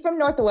 but he's from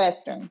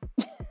Northwestern.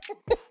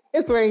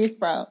 That's where he's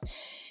from.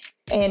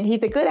 And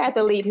he's a good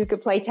athlete who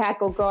could play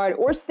tackle, guard,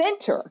 or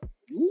center.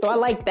 So I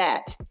like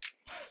that.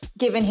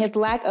 Given his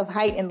lack of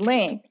height and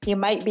length, he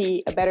might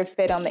be a better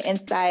fit on the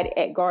inside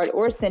at guard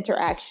or center,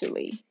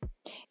 actually.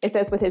 It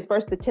says with his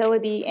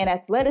versatility and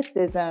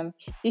athleticism,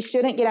 he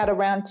shouldn't get out of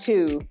round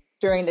 2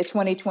 during the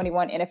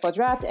 2021 NFL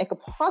draft and could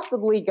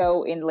possibly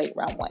go in late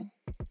round 1.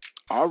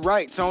 All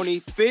right, Tony,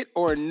 fit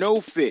or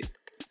no fit?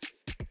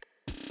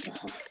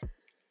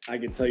 I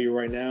can tell you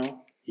right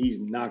now, he's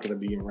not going to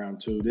be in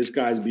round 2. This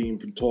guy's being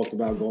talked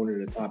about going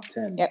to the top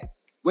 10. Yep.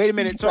 Wait a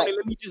minute, Tony.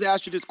 Let me just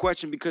ask you this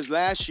question because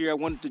last year I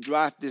wanted to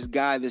draft this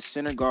guy, this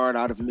center guard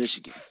out of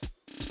Michigan.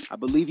 I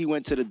believe he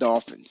went to the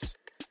Dolphins.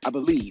 I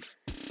believe.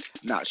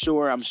 Not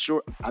sure. I'm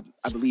sure.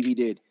 I believe he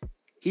did.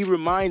 He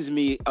reminds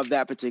me of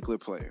that particular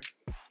player.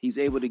 He's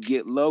able to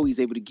get low. He's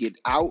able to get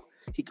out.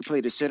 He could play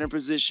the center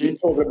position. You're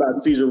talking about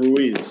Cesar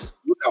Ruiz.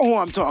 You know who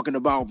I'm talking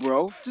about,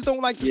 bro. Just don't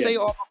like to say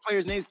all my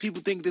players' names.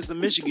 People think this is a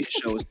Michigan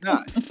show. It's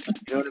not.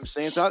 You know what I'm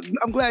saying? So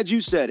I'm glad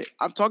you said it.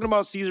 I'm talking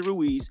about Cesar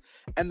Ruiz.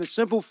 And the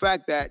simple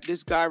fact that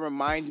this guy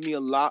reminds me a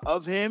lot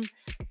of him,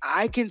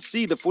 I can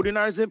see the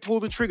 49ers didn't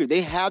pull the trigger.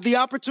 They had the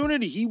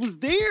opportunity. He was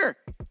there.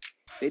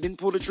 They didn't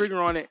pull the trigger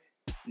on it.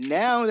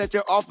 Now that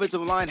their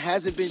offensive line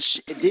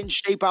didn't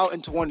shape out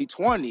in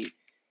 2020,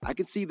 I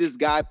can see this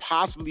guy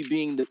possibly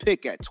being the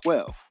pick at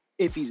 12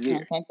 if he's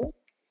there.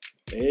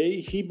 Hey,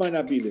 he might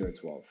not be there at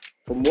 12.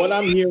 From what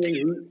I'm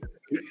hearing,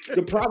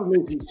 the problem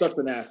is he's such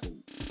an athlete.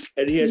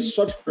 And he has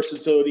such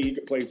versatility. He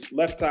can play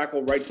left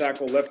tackle,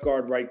 left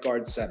guard, right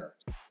guard, center.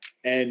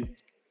 And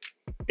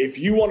if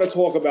you want to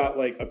talk about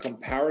like a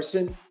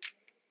comparison,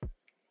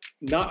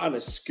 not on a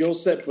skill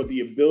set, but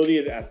the ability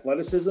and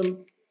athleticism,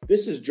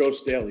 this is Joe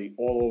Staley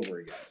all over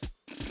again.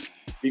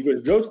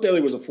 Because Joe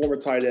Staley was a former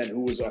tight end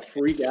who was a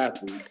freak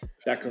athlete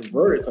that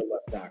converted to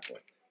left tackle.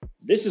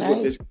 This is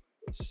what this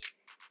is.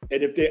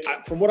 And if they,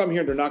 from what I'm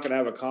hearing, they're not going to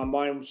have a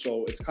combine.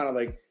 So it's kind of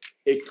like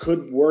it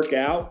could work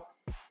out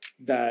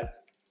that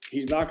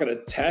he's not going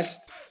to test.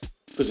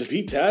 Because if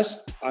he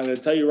tests, I'm going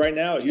to tell you right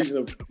now, he's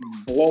going to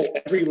blow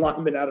every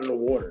lineman out of the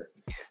water.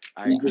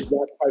 He's just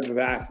that type of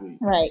athlete.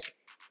 Right.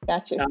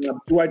 Gotcha.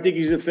 Do I think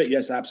he's a fit?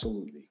 Yes,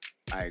 absolutely.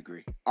 I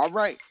agree. All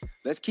right,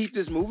 let's keep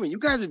this moving. You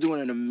guys are doing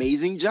an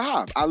amazing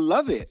job. I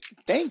love it.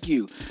 Thank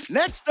you.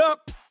 Next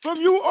up, from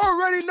you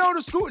already know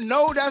the school.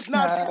 No, that's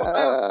not the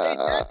Ohio State.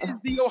 That is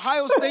the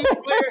Ohio State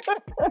player.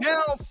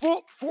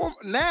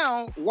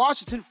 Now,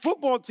 Washington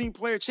football team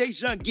player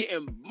Chase Young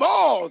getting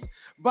mauled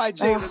by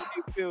Jalen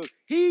Mayfield.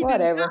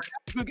 Whatever.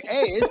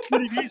 Hey, it's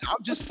what it is.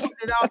 I'm just putting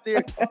it out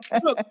there.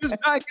 Look, this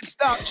guy can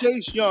stop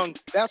Chase Young.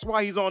 That's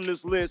why he's on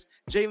this list.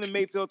 Jalen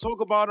Mayfield. Talk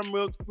about him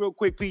real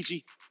quick,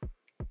 Peachy.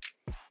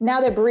 Now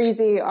that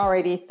Breezy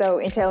already so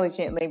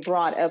intelligently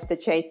brought up the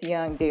Chase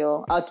Young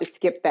deal, I'll just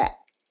skip that.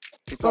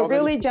 What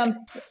really jumps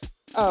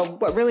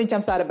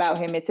out about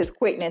him is his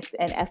quickness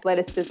and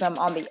athleticism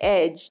on the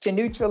edge to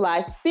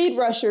neutralize speed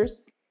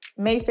rushers.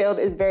 Mayfield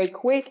is very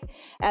quick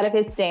out of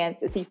his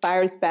stance as he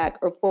fires back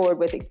or forward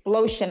with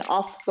explosion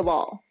off the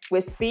ball.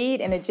 With speed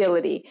and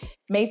agility,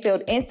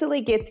 Mayfield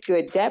instantly gets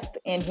good depth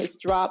in his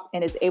drop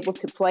and is able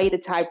to play the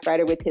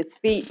typewriter with his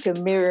feet to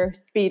mirror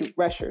speed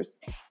rushers.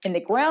 In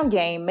the ground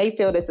game,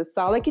 Mayfield is a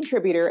solid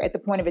contributor at the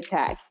point of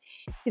attack.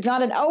 He's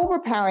not an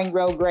overpowering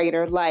road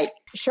grader like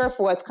Scherf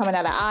was coming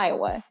out of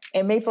Iowa,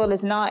 and Mayfield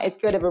is not as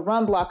good of a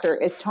run blocker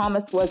as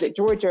Thomas was at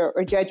Georgia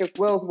or Jedrick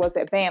Wills was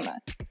at Bama.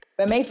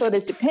 But Mayfield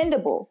is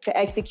dependable to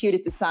execute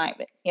his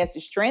assignment. He has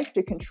the strength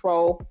to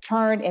control,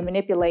 turn, and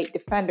manipulate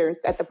defenders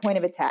at the point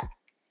of attack.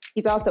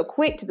 He's also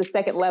quick to the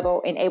second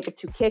level and able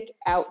to kick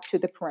out to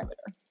the perimeter.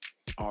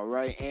 All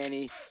right,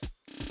 Annie.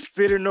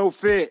 Fit or no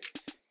fit?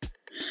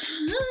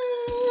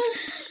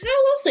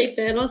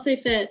 I'll say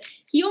fit.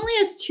 He only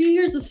has 2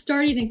 years of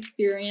starting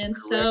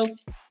experience, Correct. so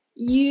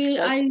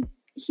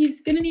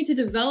he's going to need to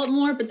develop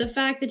more. But the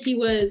fact that he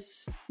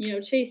was,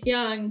 Chase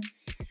Young,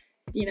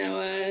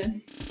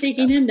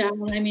 taking him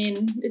down. I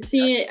mean,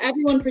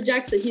 everyone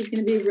projects that he's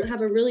going to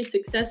have a really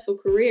successful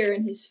career,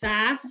 and he's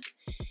fast.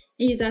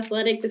 He's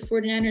athletic. The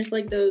 49ers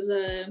like those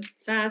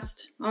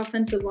fast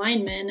offensive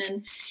linemen,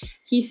 and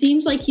he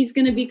seems like he's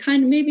going to be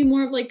kind of maybe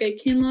more of like a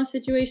Kinlaw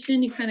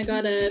situation. You kind of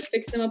got to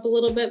fix him up a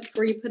little bit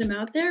before you put him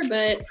out there,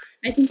 but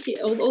I think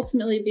he'll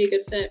ultimately be a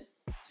good fit.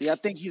 See, I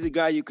think he's a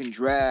guy you can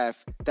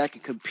draft that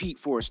can compete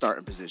for a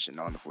starting position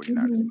on the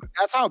 49ers. Mm-hmm.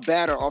 That's how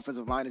bad our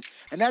offensive line is.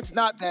 And that's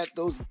not that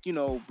those,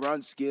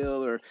 run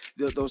skill or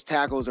those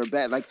tackles are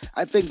bad. Like,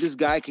 I think this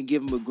guy can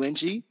give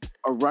McGlinchey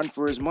a run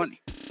for his money.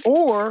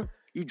 Or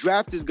you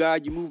draft this guy,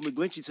 you move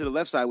McGlinchey to the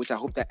left side, which I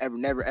hope that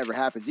never ever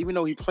happens, even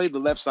though he played the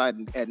left side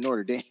at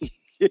Notre Dame.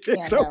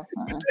 Yeah, so,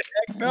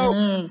 no.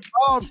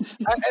 And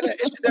it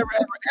should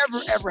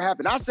never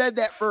happen. I said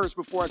that first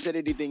before I said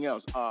anything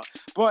else.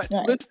 But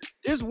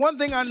there's one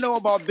thing I know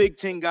about Big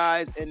Ten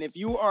guys, and if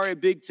you are a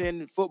Big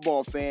Ten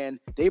football fan,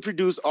 they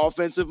produce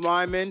offensive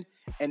linemen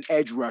and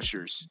edge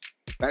rushers.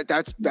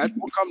 That's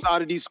what comes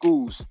out of these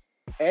schools.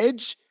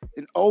 Edge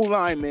and O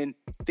linemen.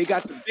 They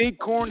got the big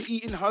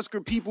corn-eating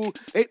Husker people.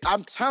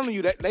 I'm telling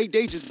you that they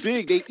just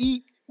big. They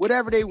eat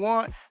whatever they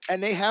want,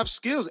 and they have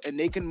skills, and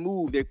they can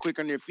move. They're quick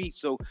on their feet.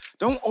 So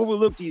don't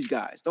overlook these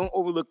guys.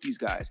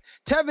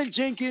 Tevin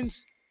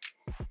Jenkins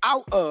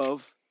out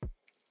of...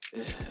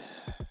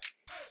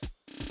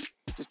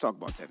 Just talk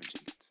about Tevin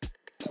Jenkins.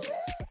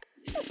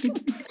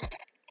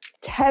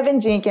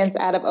 Tevin Jenkins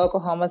out of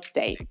Oklahoma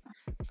State.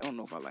 I don't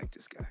know if I like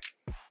this guy.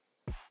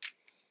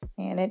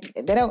 And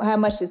they don't have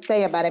much to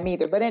say about him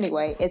either. But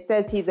anyway, it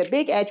says he's a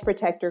big edge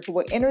protector who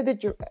will enter the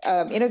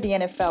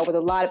NFL with a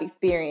lot of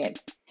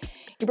experience.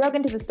 He broke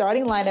into the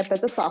starting lineup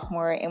as a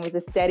sophomore and was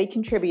a steady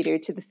contributor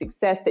to the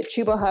success that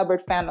Chuba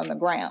Hubbard found on the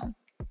ground.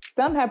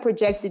 Some have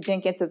projected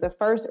Jenkins as a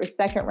first or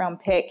second round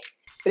pick,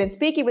 but in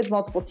speaking with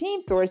multiple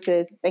team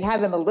sources, they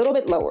have him a little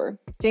bit lower.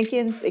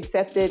 Jenkins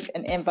accepted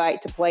an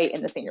invite to play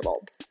in the Senior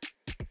Bowl.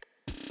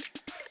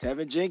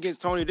 Tevin Jenkins,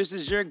 Tony, this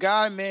is your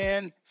guy,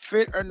 man.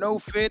 Fit or no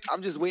fit?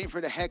 I'm just waiting for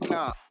the heck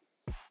nah.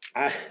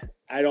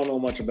 I don't know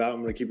much about him.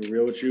 I'm going to keep it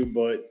real with you,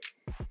 but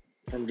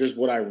from just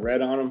what I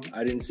read on him,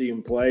 I didn't see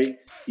him play.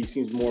 He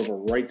seems more of a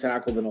right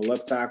tackle than a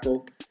left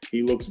tackle.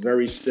 He looks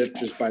very stiff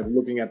just by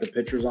looking at the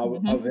pictures of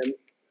him.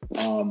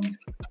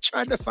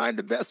 Trying to find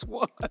the best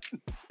one.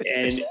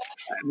 And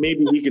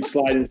maybe he could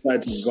slide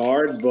inside some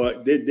guard,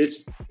 but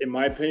this, in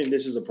my opinion,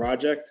 this is a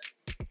project.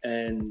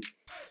 And,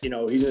 he's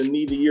going to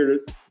need a year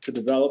to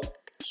develop.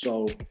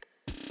 So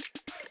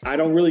I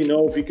don't really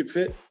know if he could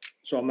fit.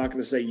 So I'm not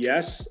going to say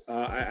yes.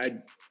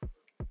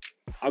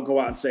 I'll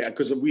go out and say,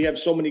 because we have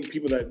so many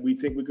people that we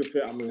think we could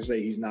fit, I'm going to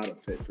say he's not a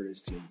fit for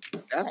this team.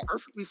 That's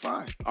perfectly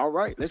fine. All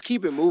right, let's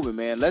keep it moving,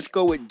 man. Let's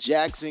go with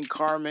Jackson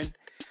Carman.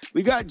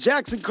 We got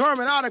Jackson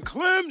Carman out of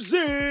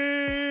Clemson.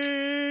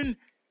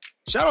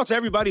 Shout out to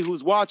everybody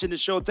who's watching the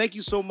show. Thank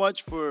you so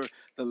much for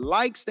the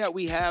likes that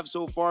we have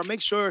so far. Make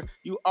sure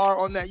you are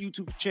on that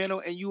YouTube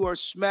channel and you are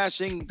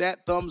smashing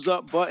that thumbs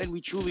up button.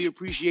 We truly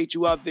appreciate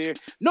you out there.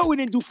 No, we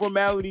didn't do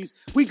formalities.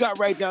 We got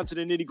right down to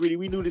the nitty gritty.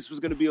 We knew this was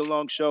going to be a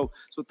long show.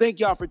 So thank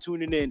y'all for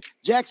tuning in.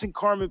 Jackson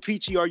Carman,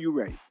 Peachy, are you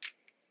ready?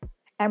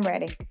 I'm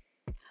ready.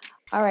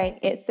 All right.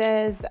 It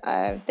says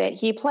that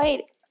he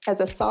played as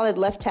a solid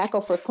left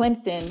tackle for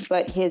Clemson,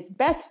 but his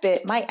best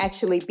fit might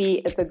actually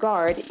be as a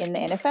guard in the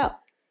NFL.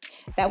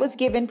 That was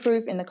given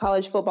proof in the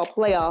college football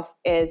playoff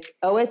as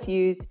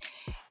OSU's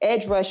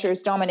edge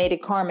rushers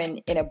dominated Carmen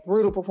in a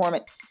brutal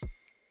performance.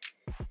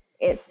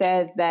 It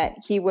says that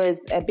he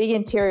was a big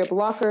interior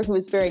blocker who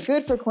was very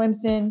good for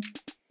Clemson.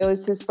 It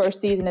was his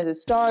first season as a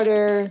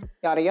starter,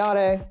 yada,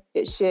 yada.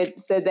 It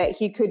said that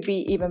he could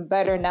be even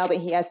better now that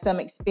he has some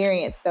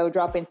experience, though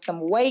dropping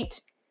some weight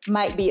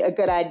might be a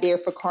good idea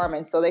for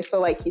Carmen. So they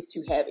feel like he's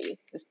too heavy at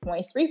this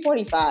point.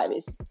 345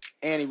 is...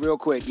 Annie, real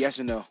quick, yes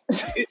or no?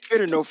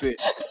 Fit or no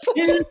fit?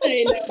 I'm going to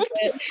say no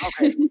fit.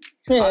 Okay.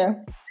 Yeah.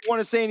 If you want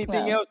to say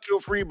anything else, feel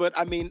free. But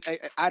I mean,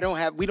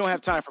 we don't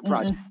have time for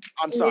projects.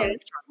 I'm sorry.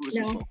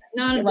 Yeah. No,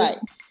 not at this.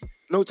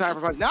 No time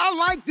for projects. Now, I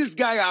like this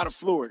guy out of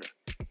Florida.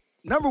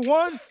 Number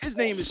one, his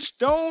name is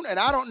Stone, and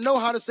I don't know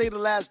how to say the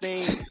last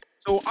name.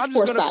 So I'm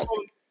just going to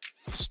call him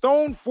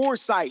Stone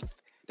Forsyth.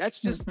 That's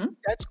just,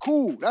 that's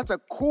cool. That's a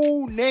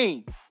cool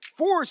name.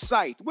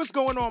 Forsyth. What's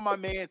going on, my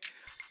man?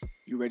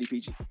 You ready,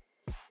 Peachy?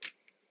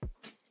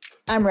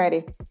 I'm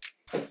ready.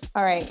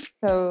 All right.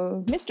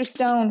 So Mr.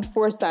 Stone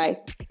Forsyth,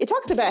 it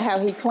talks about how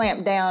he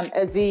clamped down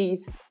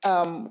Azeez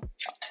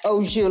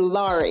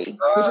Ojulari,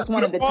 which is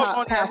one of the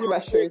top pass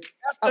rushers.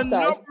 That's the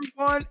number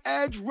one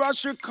edge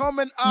rusher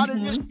coming out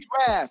of this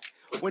draft.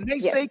 When they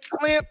say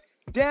clamp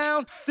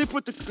down, they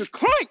put the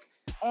clank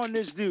on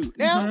this dude.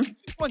 Now,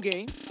 one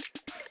game.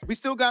 We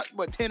still got,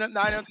 9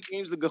 other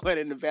games to go ahead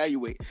and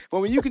evaluate.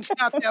 But when you can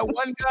stop that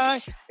one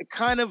guy, it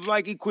kind of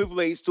like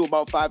equivalates to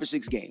about 5 or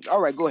 6 games.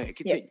 All right, go ahead.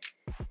 Continue.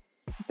 Yes.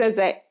 It says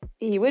that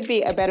he would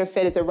be a better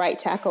fit as a right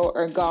tackle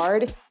or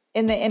guard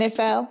in the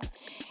NFL.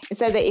 It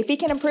said that if he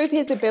can improve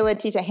his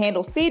ability to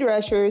handle speed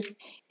rushers,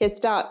 his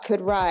stock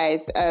could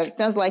rise.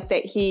 Sounds like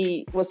that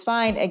he was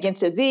fine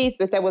against Azeez,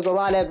 but there was a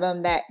lot of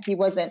them that he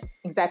wasn't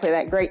exactly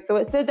that great. So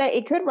it said that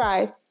it could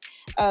rise.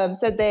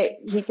 Said that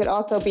he could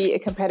also be a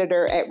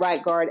competitor at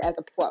right guard as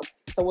a pro.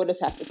 So we'll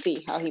just have to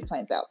see how he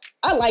plans out.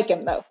 I like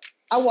him though.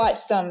 I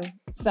watched some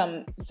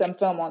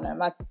film on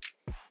him.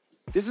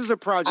 This is a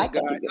project guy.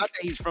 Not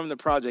that he's from the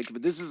project,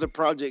 but this is a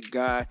project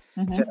guy.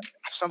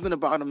 Something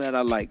about him that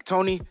I like.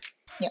 Tony?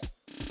 Yeah.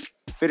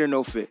 Fit or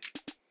no fit?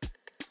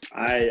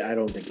 I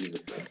don't think he's a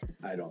fit.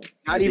 I don't.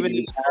 Not even.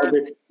 You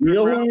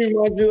know who he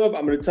reminds me of?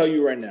 I'm going to tell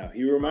you right now.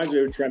 He reminds me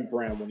of Trent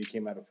Brown when he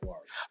came out of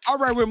Florida. All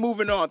right, we're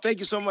moving on. Thank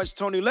you so much,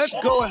 Tony. Let's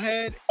go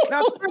ahead.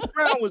 Now, Trent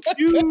Brown was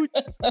huge.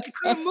 He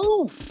couldn't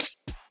move.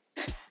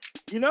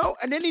 You know?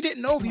 And then he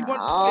didn't know if he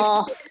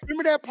wanted.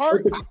 Remember that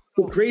part?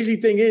 The crazy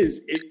thing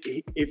is,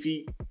 if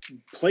he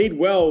played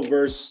well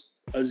versus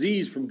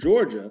Azeez from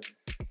Georgia,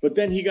 but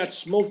then he got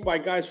smoked by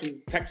guys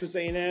from Texas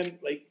A&M,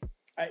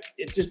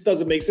 it just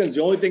doesn't make sense.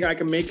 The only thing I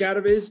can make out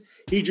of it is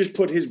he just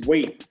put his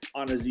weight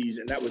on Azeez,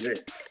 and that was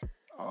it.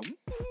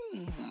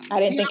 I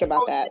didn't think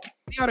about that.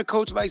 See how the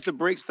coach likes to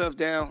break stuff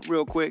down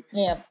real quick?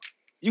 Yeah.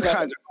 You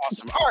guys are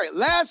awesome. All right,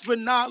 last but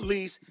not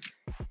least,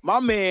 my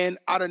man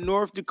out of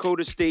North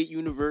Dakota State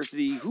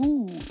University,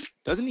 who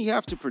doesn't he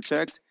have to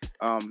protect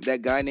that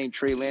guy named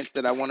Trey Lance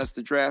that I want us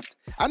to draft?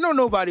 I know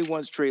nobody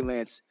wants Trey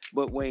Lance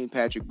but Wayne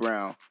Patrick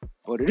Brown,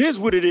 but it is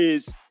what it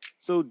is.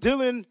 So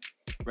Dylan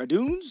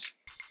Raduns?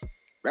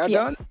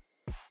 Yes.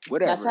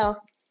 Whatever. That's how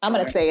I'm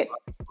going to say it.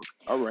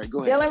 All right,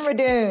 go ahead. Dylan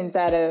Raduns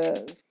out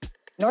of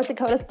North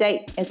Dakota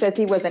State. It says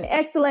he was an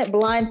excellent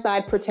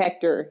blindside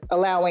protector,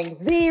 allowing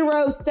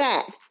 0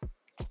 sacks.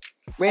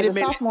 Wait a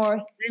minute.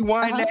 Sophomore,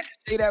 rewind that and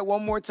say that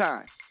one more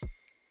time.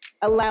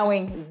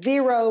 Allowing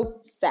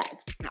 0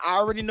 sacks. I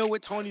already know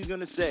what Tony's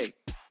going to say.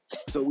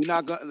 So we're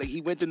not going to,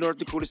 he went to North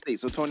Dakota State.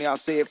 So Tony, I'll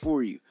say it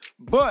for you.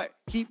 But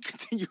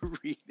continue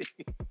reading.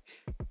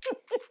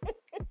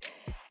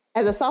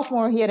 As a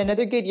sophomore, he had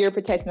another good year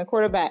protecting the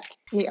quarterback.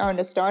 He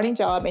earned a starting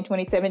job in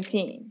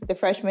 2017. The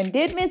freshman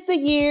did miss a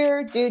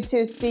year due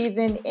to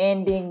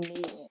season-ending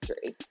knee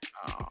injury.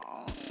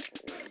 Oh,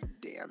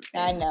 damn.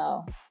 I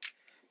know.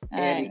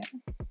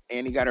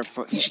 And he got her.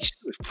 She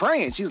was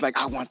praying. She's like,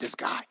 "I want this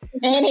guy."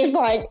 And he's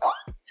like,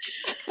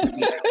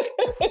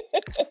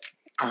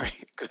 "All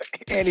right, good."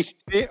 Any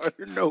fit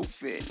or no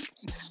fit?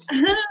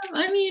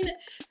 I mean,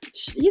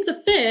 he's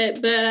a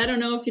fit, but I don't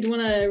know if you'd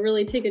want to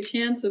really take a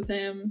chance with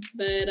him.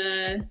 But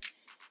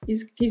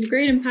he's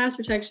great in pass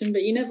protection,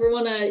 but you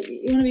want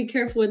to be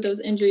careful with those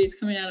injuries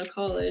coming out of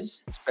college,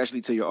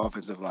 especially to your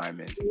offensive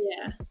linemen.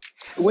 Yeah.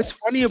 What's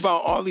funny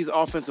about all these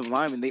offensive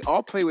linemen? They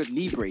all play with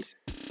knee braces.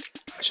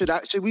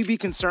 Should we be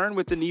concerned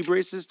with the knee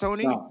braces,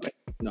 Tony?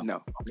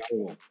 No.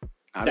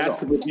 Not That's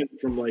the thing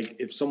from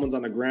if someone's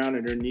on the ground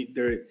and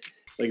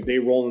they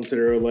roll into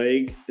their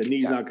leg, the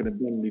knee's not going to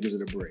bend because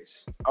of the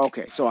brace.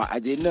 Okay, so I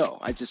didn't know.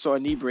 I just saw a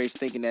knee brace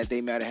thinking that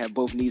they might have had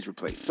both knees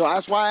replaced. So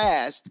that's why I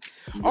asked.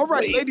 All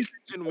right, ladies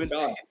and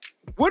gentlemen,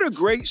 what a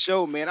great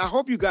show, man. I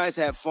hope you guys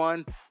have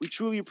fun. We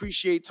truly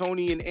appreciate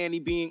Tony and Annie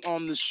being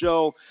on the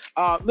show.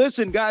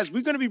 Listen, guys,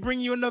 we're going to be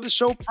bringing you another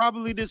show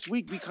probably this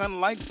week. We kind of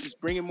like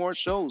just bringing more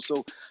shows.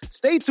 So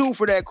stay tuned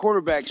for that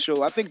quarterback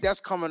show. I think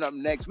that's coming up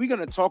next. We're going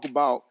to talk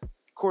about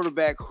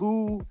quarterback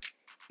who,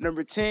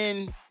 number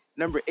 10,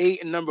 number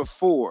 8, and number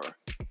 4.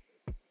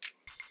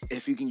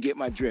 If you can get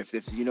my drift,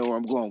 if you know where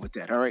I'm going with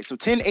that. All right. So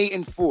 10, 8,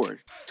 and 4.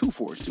 It's 2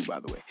 4s too, by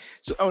the way.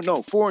 So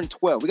 4 and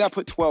 12. We got to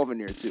put 12 in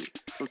there too.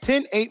 So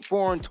 10, 8,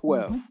 4, and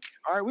 12. All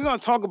right, we're going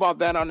to talk about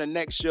that on the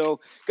next show.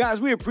 Guys,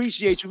 we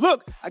appreciate you.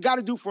 Look, I got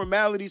to do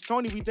formalities.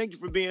 Tony, we thank you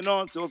for being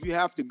on. So if you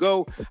have to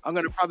go, I'm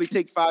going to probably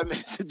take 5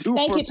 minutes to do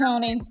Thank you,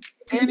 Tony.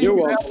 Andy,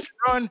 you have to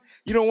run.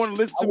 You don't want to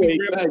listen to me.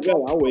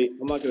 I'll wait.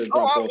 I'm not going to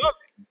drop off. I love it.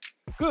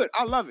 Good.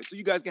 I love it. So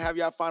you guys can have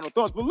your final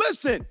thoughts. But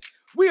listen,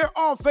 we are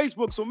on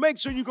Facebook, so make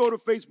sure you go to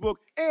Facebook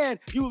and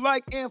you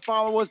like and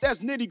follow us. That's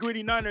Nitty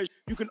Gritty Niners.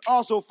 You can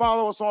also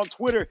follow us on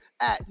Twitter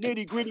at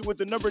Nitty Gritty with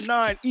the number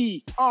 9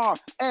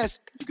 ERS.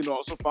 You can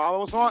also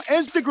follow us on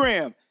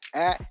Instagram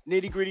at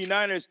Nitty Gritty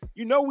Niners.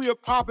 You know we are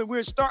popping.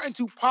 We're starting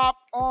to pop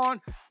on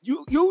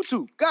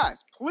YouTube.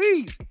 Guys,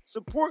 please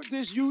support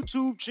this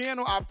YouTube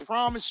channel. I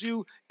promise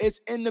you,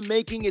 it's in the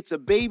making. It's a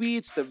baby.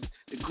 It's the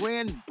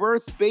grand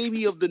birth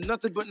baby of the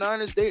Nothing But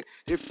Niners.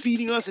 They're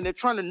feeding us and they're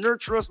trying to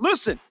nurture us.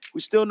 Listen,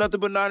 we're still Nothing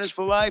But Niners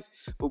for life,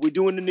 but we're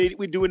doing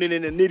it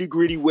in a nitty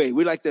gritty way.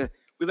 We like the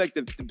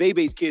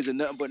Baby's kids are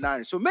Nothing But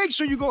Niners. So make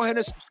sure you go ahead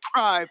and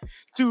subscribe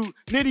to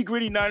Nitty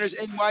Gritty Niners.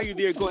 And while you're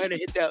there, go ahead and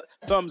hit that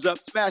thumbs up,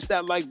 smash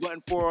that like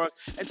button for us.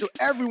 And to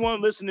everyone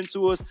listening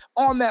to us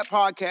on that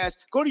podcast,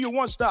 go to your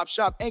one-stop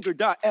shop,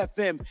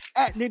 anchor.fm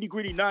at Nitty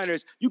Gritty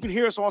Niners. You can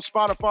hear us on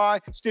Spotify,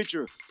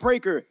 Stitcher,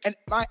 Breaker, and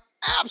my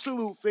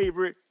absolute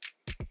favorite,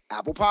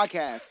 Apple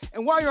Podcasts.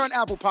 And while you're on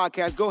Apple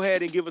Podcasts, go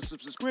ahead and give us a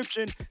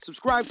subscription.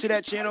 Subscribe to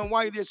that channel. And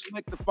while you're there,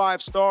 select the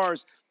 5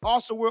 stars.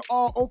 Also, we're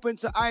all open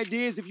to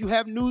ideas. If you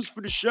have news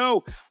for the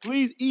show,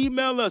 please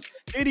email us,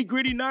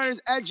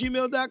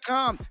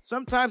 nittygrittyniners@gmail.com.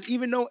 Sometimes,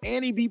 even though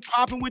Annie be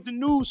popping with the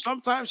news,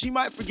 sometimes she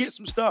might forget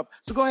some stuff.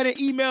 So go ahead and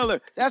email her.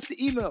 That's the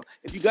email.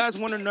 If you guys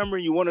want a number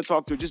and you want to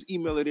talk to her, just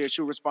email her there.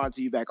 She'll respond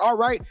to you back. All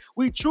right.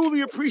 We truly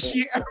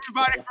appreciate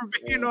everybody for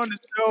being on the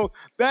show.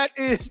 That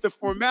is the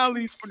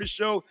formalities for the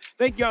show.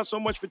 Thank y'all so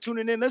much for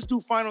tuning in. Let's do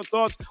final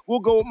thoughts. We'll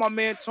go with my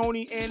man,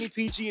 Tony, Annie,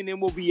 Peachy, and then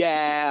we'll be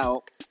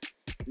out.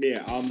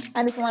 Yeah.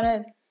 I just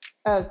want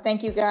to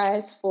thank you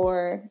guys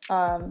for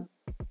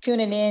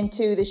tuning in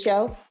to the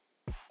show.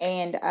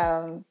 And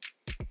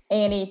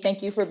Annie,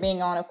 thank you for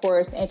being on, of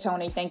course. And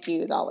Tony, thank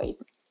you as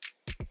always.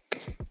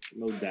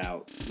 No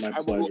doubt. My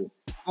pleasure.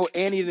 Go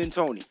Annie, then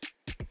Tony.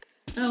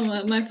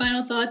 My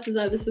final thoughts is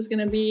that this is going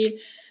to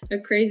be a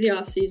crazy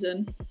off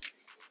season.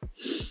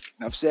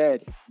 Enough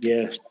said.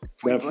 Yeah,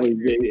 definitely.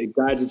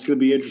 Guys, it's going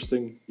to be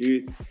interesting.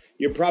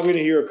 You're probably going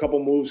to hear a couple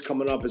moves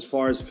coming up as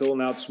far as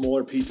filling out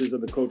smaller pieces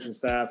of the coaching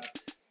staff.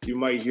 You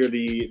might hear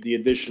the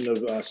addition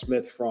of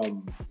Smith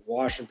from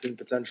Washington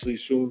potentially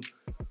soon.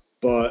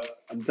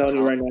 But I'm telling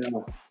you right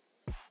now,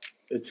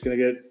 it's going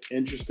to get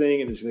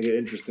interesting, and it's going to get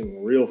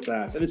interesting real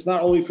fast. And it's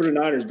not only for the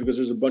Niners, because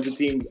there's a bunch of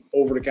teams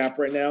over the cap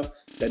right now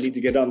that need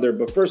to get under.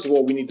 But first of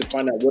all, we need to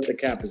find out what the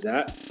cap is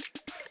at.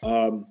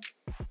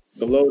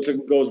 The lowest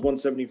it goes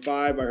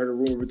 175. I heard a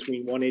rumor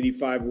between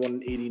 185 and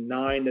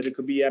 189 that it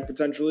could be at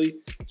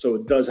potentially. So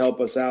it does help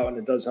us out, and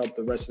it does help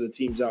the rest of the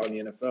teams out in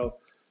the NFL.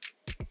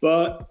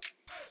 But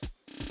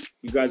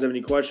you guys have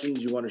any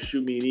questions, you want to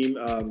shoot me an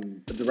email,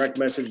 a direct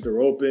message,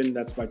 they're open.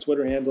 That's my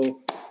Twitter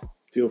handle.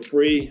 Feel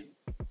free.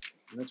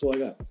 And that's all I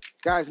got.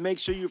 Guys, make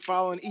sure you're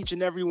following each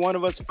and every one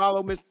of us.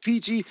 Follow Miss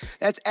Peachy.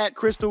 That's at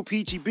Crystal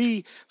Peachy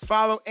B.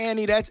 Follow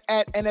Annie. That's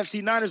at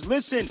NFC Niners.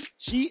 Listen,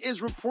 she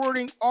is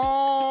reporting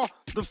all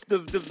the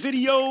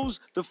videos,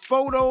 the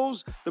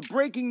photos, the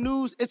breaking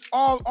news. It's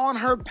all on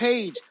her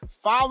page.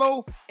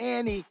 Follow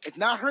Annie. It's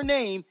not her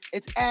name.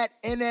 It's at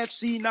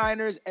NFC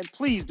Niners. And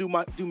please do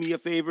me a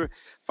favor.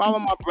 Follow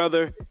my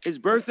brother. His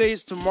birthday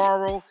is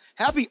tomorrow.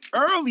 Happy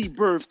early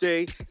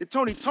birthday to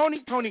Tony.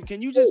 Tony,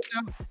 can you just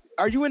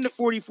are you in the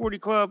 40-40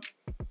 club?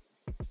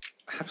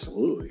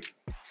 Absolutely.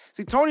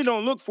 See, Tony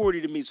don't look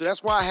 40 to me, so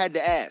that's why I had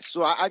to ask.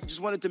 So I just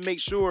wanted to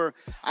make sure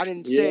I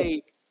didn't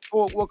say,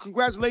 well,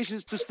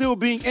 congratulations to still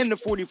being in the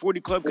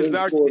 40-40 club.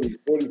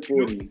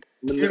 40-40.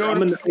 You know,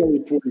 I'm in the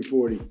early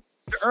 40-40.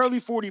 The early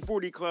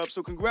 40-40 club.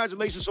 So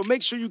congratulations. So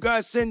make sure you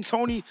guys send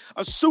Tony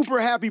a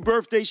super happy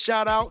birthday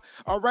shout out.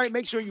 All right.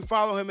 Make sure you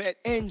follow him at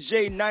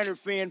NJ Niner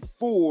Fan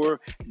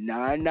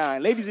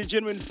 499. Ladies and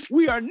gentlemen,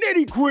 we are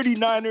Nitty Gritty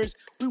Niners.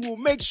 We will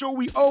make sure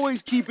we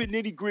always keep it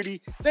nitty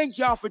gritty. Thank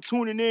y'all for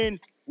tuning in.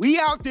 We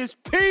out this.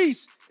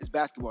 Peace. It's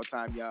basketball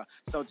time, y'all.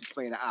 Celtics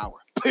playing an hour.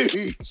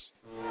 Peace.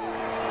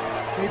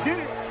 They did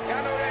it.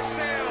 Y'all know that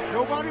sound.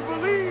 Nobody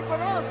believed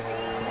but us.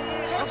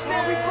 That's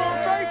why we call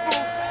faithful.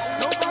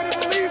 Nobody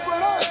believed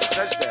but us.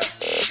 Touchdown.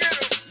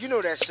 You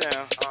know that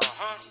sound.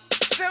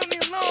 Sound the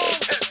alarm.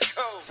 Let's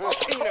go.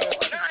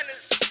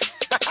 Niners.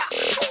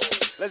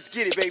 Let's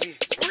get it, baby.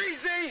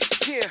 Breezy.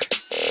 Yeah.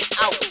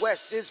 Out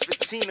west is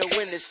patina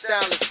when the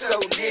style is so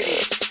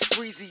nitty.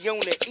 Breezy on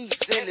the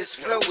east and his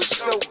flow is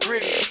so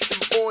gritty.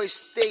 Them boys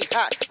stay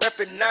hot,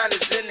 reppin'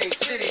 Niners in they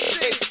city.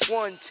 Take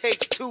one,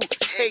 take two,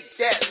 take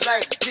that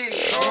like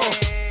Diddy.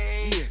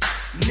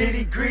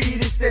 Nitty gritty,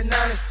 this that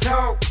Niners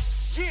talk.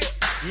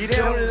 You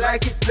don't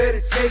like it, better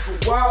take a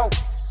walk.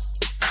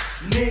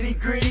 Nitty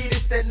gritty,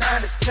 this that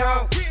Niners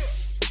talk.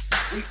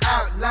 We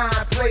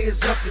outline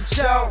players up in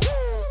chalk.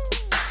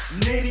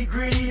 Nitty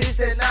gritty, this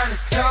that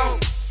Niners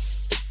talk.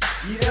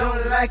 You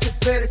don't like it,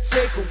 better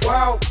take a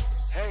walk.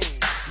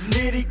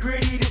 Nitty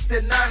gritty, this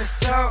that Niners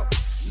talk.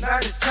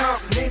 Niners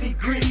talk, nitty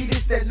gritty,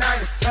 this that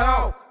Niners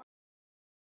talk.